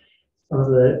of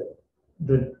the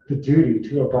duty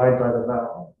to abide by the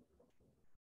vow.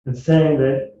 And saying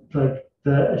that, like,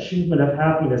 the achievement of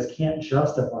happiness can't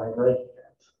justify breaking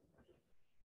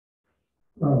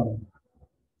it.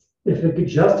 If it could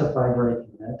justify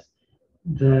breaking it,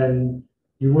 then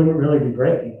you wouldn't really be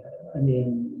breaking it. I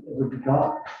mean, it would be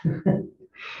gone,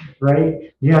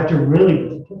 right? You have to really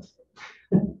break it.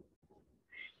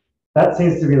 That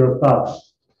seems to be the thought.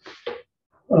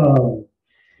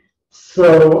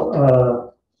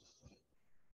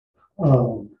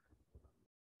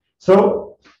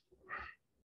 So,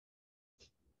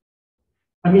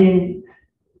 I mean,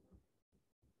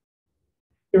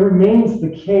 it remains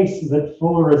the case that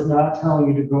Fuller is not telling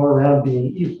you to go around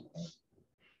being evil,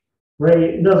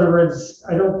 right? In other words,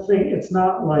 I don't think it's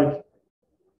not like,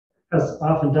 as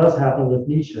often does happen with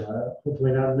Nietzsche,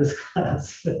 hopefully not in this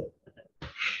class, you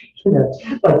know,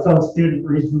 like some student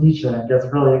reads Nietzsche and gets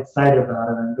really excited about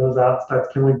it and goes out and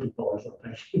starts killing people or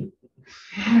something.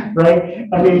 Right?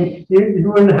 I mean,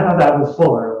 you wouldn't have that with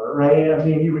Fuller, right? I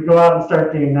mean, you would go out and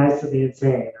start being nice to the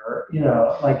insane, or, you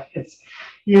know, like it's,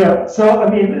 you know, so I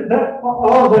mean, that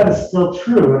all of that is still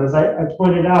true. And as I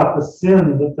pointed out, the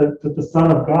sin that the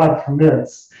Son of God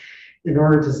commits in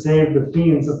order to save the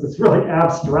fiends of this really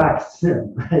abstract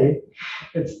sin, right?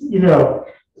 It's,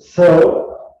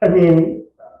 so, I mean,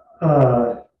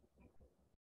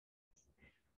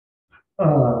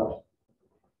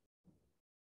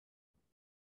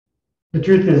 the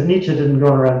truth is Nietzsche didn't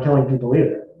go around killing people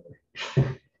either.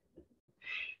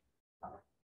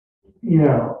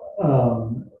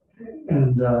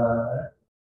 And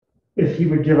if he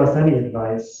would give us any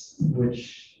advice,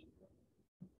 which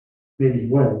maybe he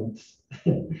wouldn't,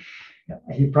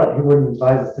 he wouldn't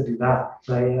advise us to do that,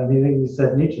 right? I mean, he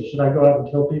said, Nietzsche, should I go out and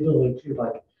kill people? He'd be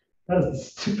like, that is the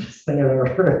stupidest thing I've ever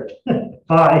heard.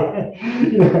 Bye.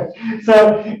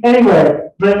 So anyway,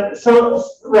 right, so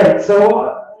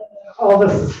all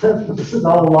this is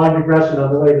all a long digression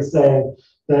on the way to say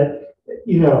that,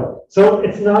 so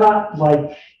it's not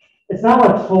like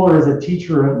Fuller is a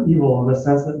teacher of evil in the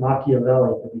sense that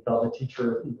Machiavelli could be called a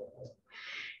teacher of evil,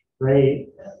 right?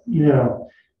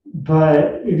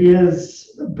 But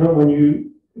when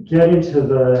you get into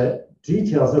the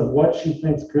details of what she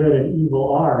thinks good and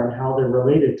evil are and how they're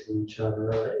related to each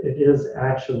other, it is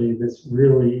actually this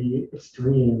really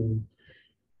extreme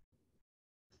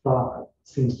thought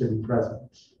seems to be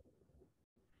present.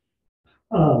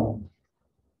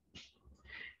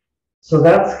 So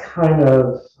that's kind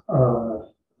of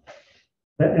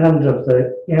the end of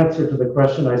the answer to the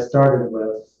question I started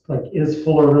with. Like, is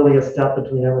Fuller really a step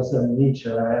between Emerson and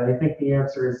Nietzsche? I think the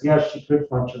answer is yes, she could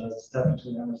function as a step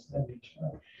between Emerson and Nietzsche.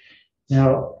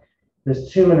 Now,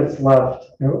 there's 2 minutes left.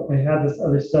 I had this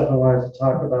other stuff I wanted to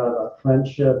talk about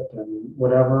friendship and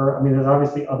whatever. I mean, there's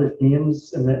obviously other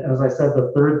themes. And as I said,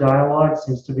 the third dialogue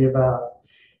seems to be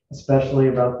especially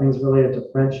about things related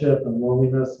to friendship and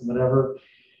loneliness and whatever.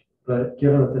 But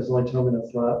given that there's only 2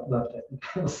 minutes left, I think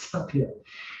I'll stop here.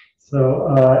 So,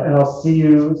 and I'll see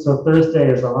you. So Thursday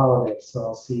is a holiday, so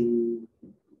I'll see you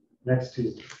next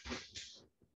Tuesday.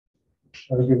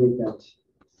 Have a good weekend.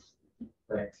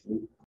 Thanks.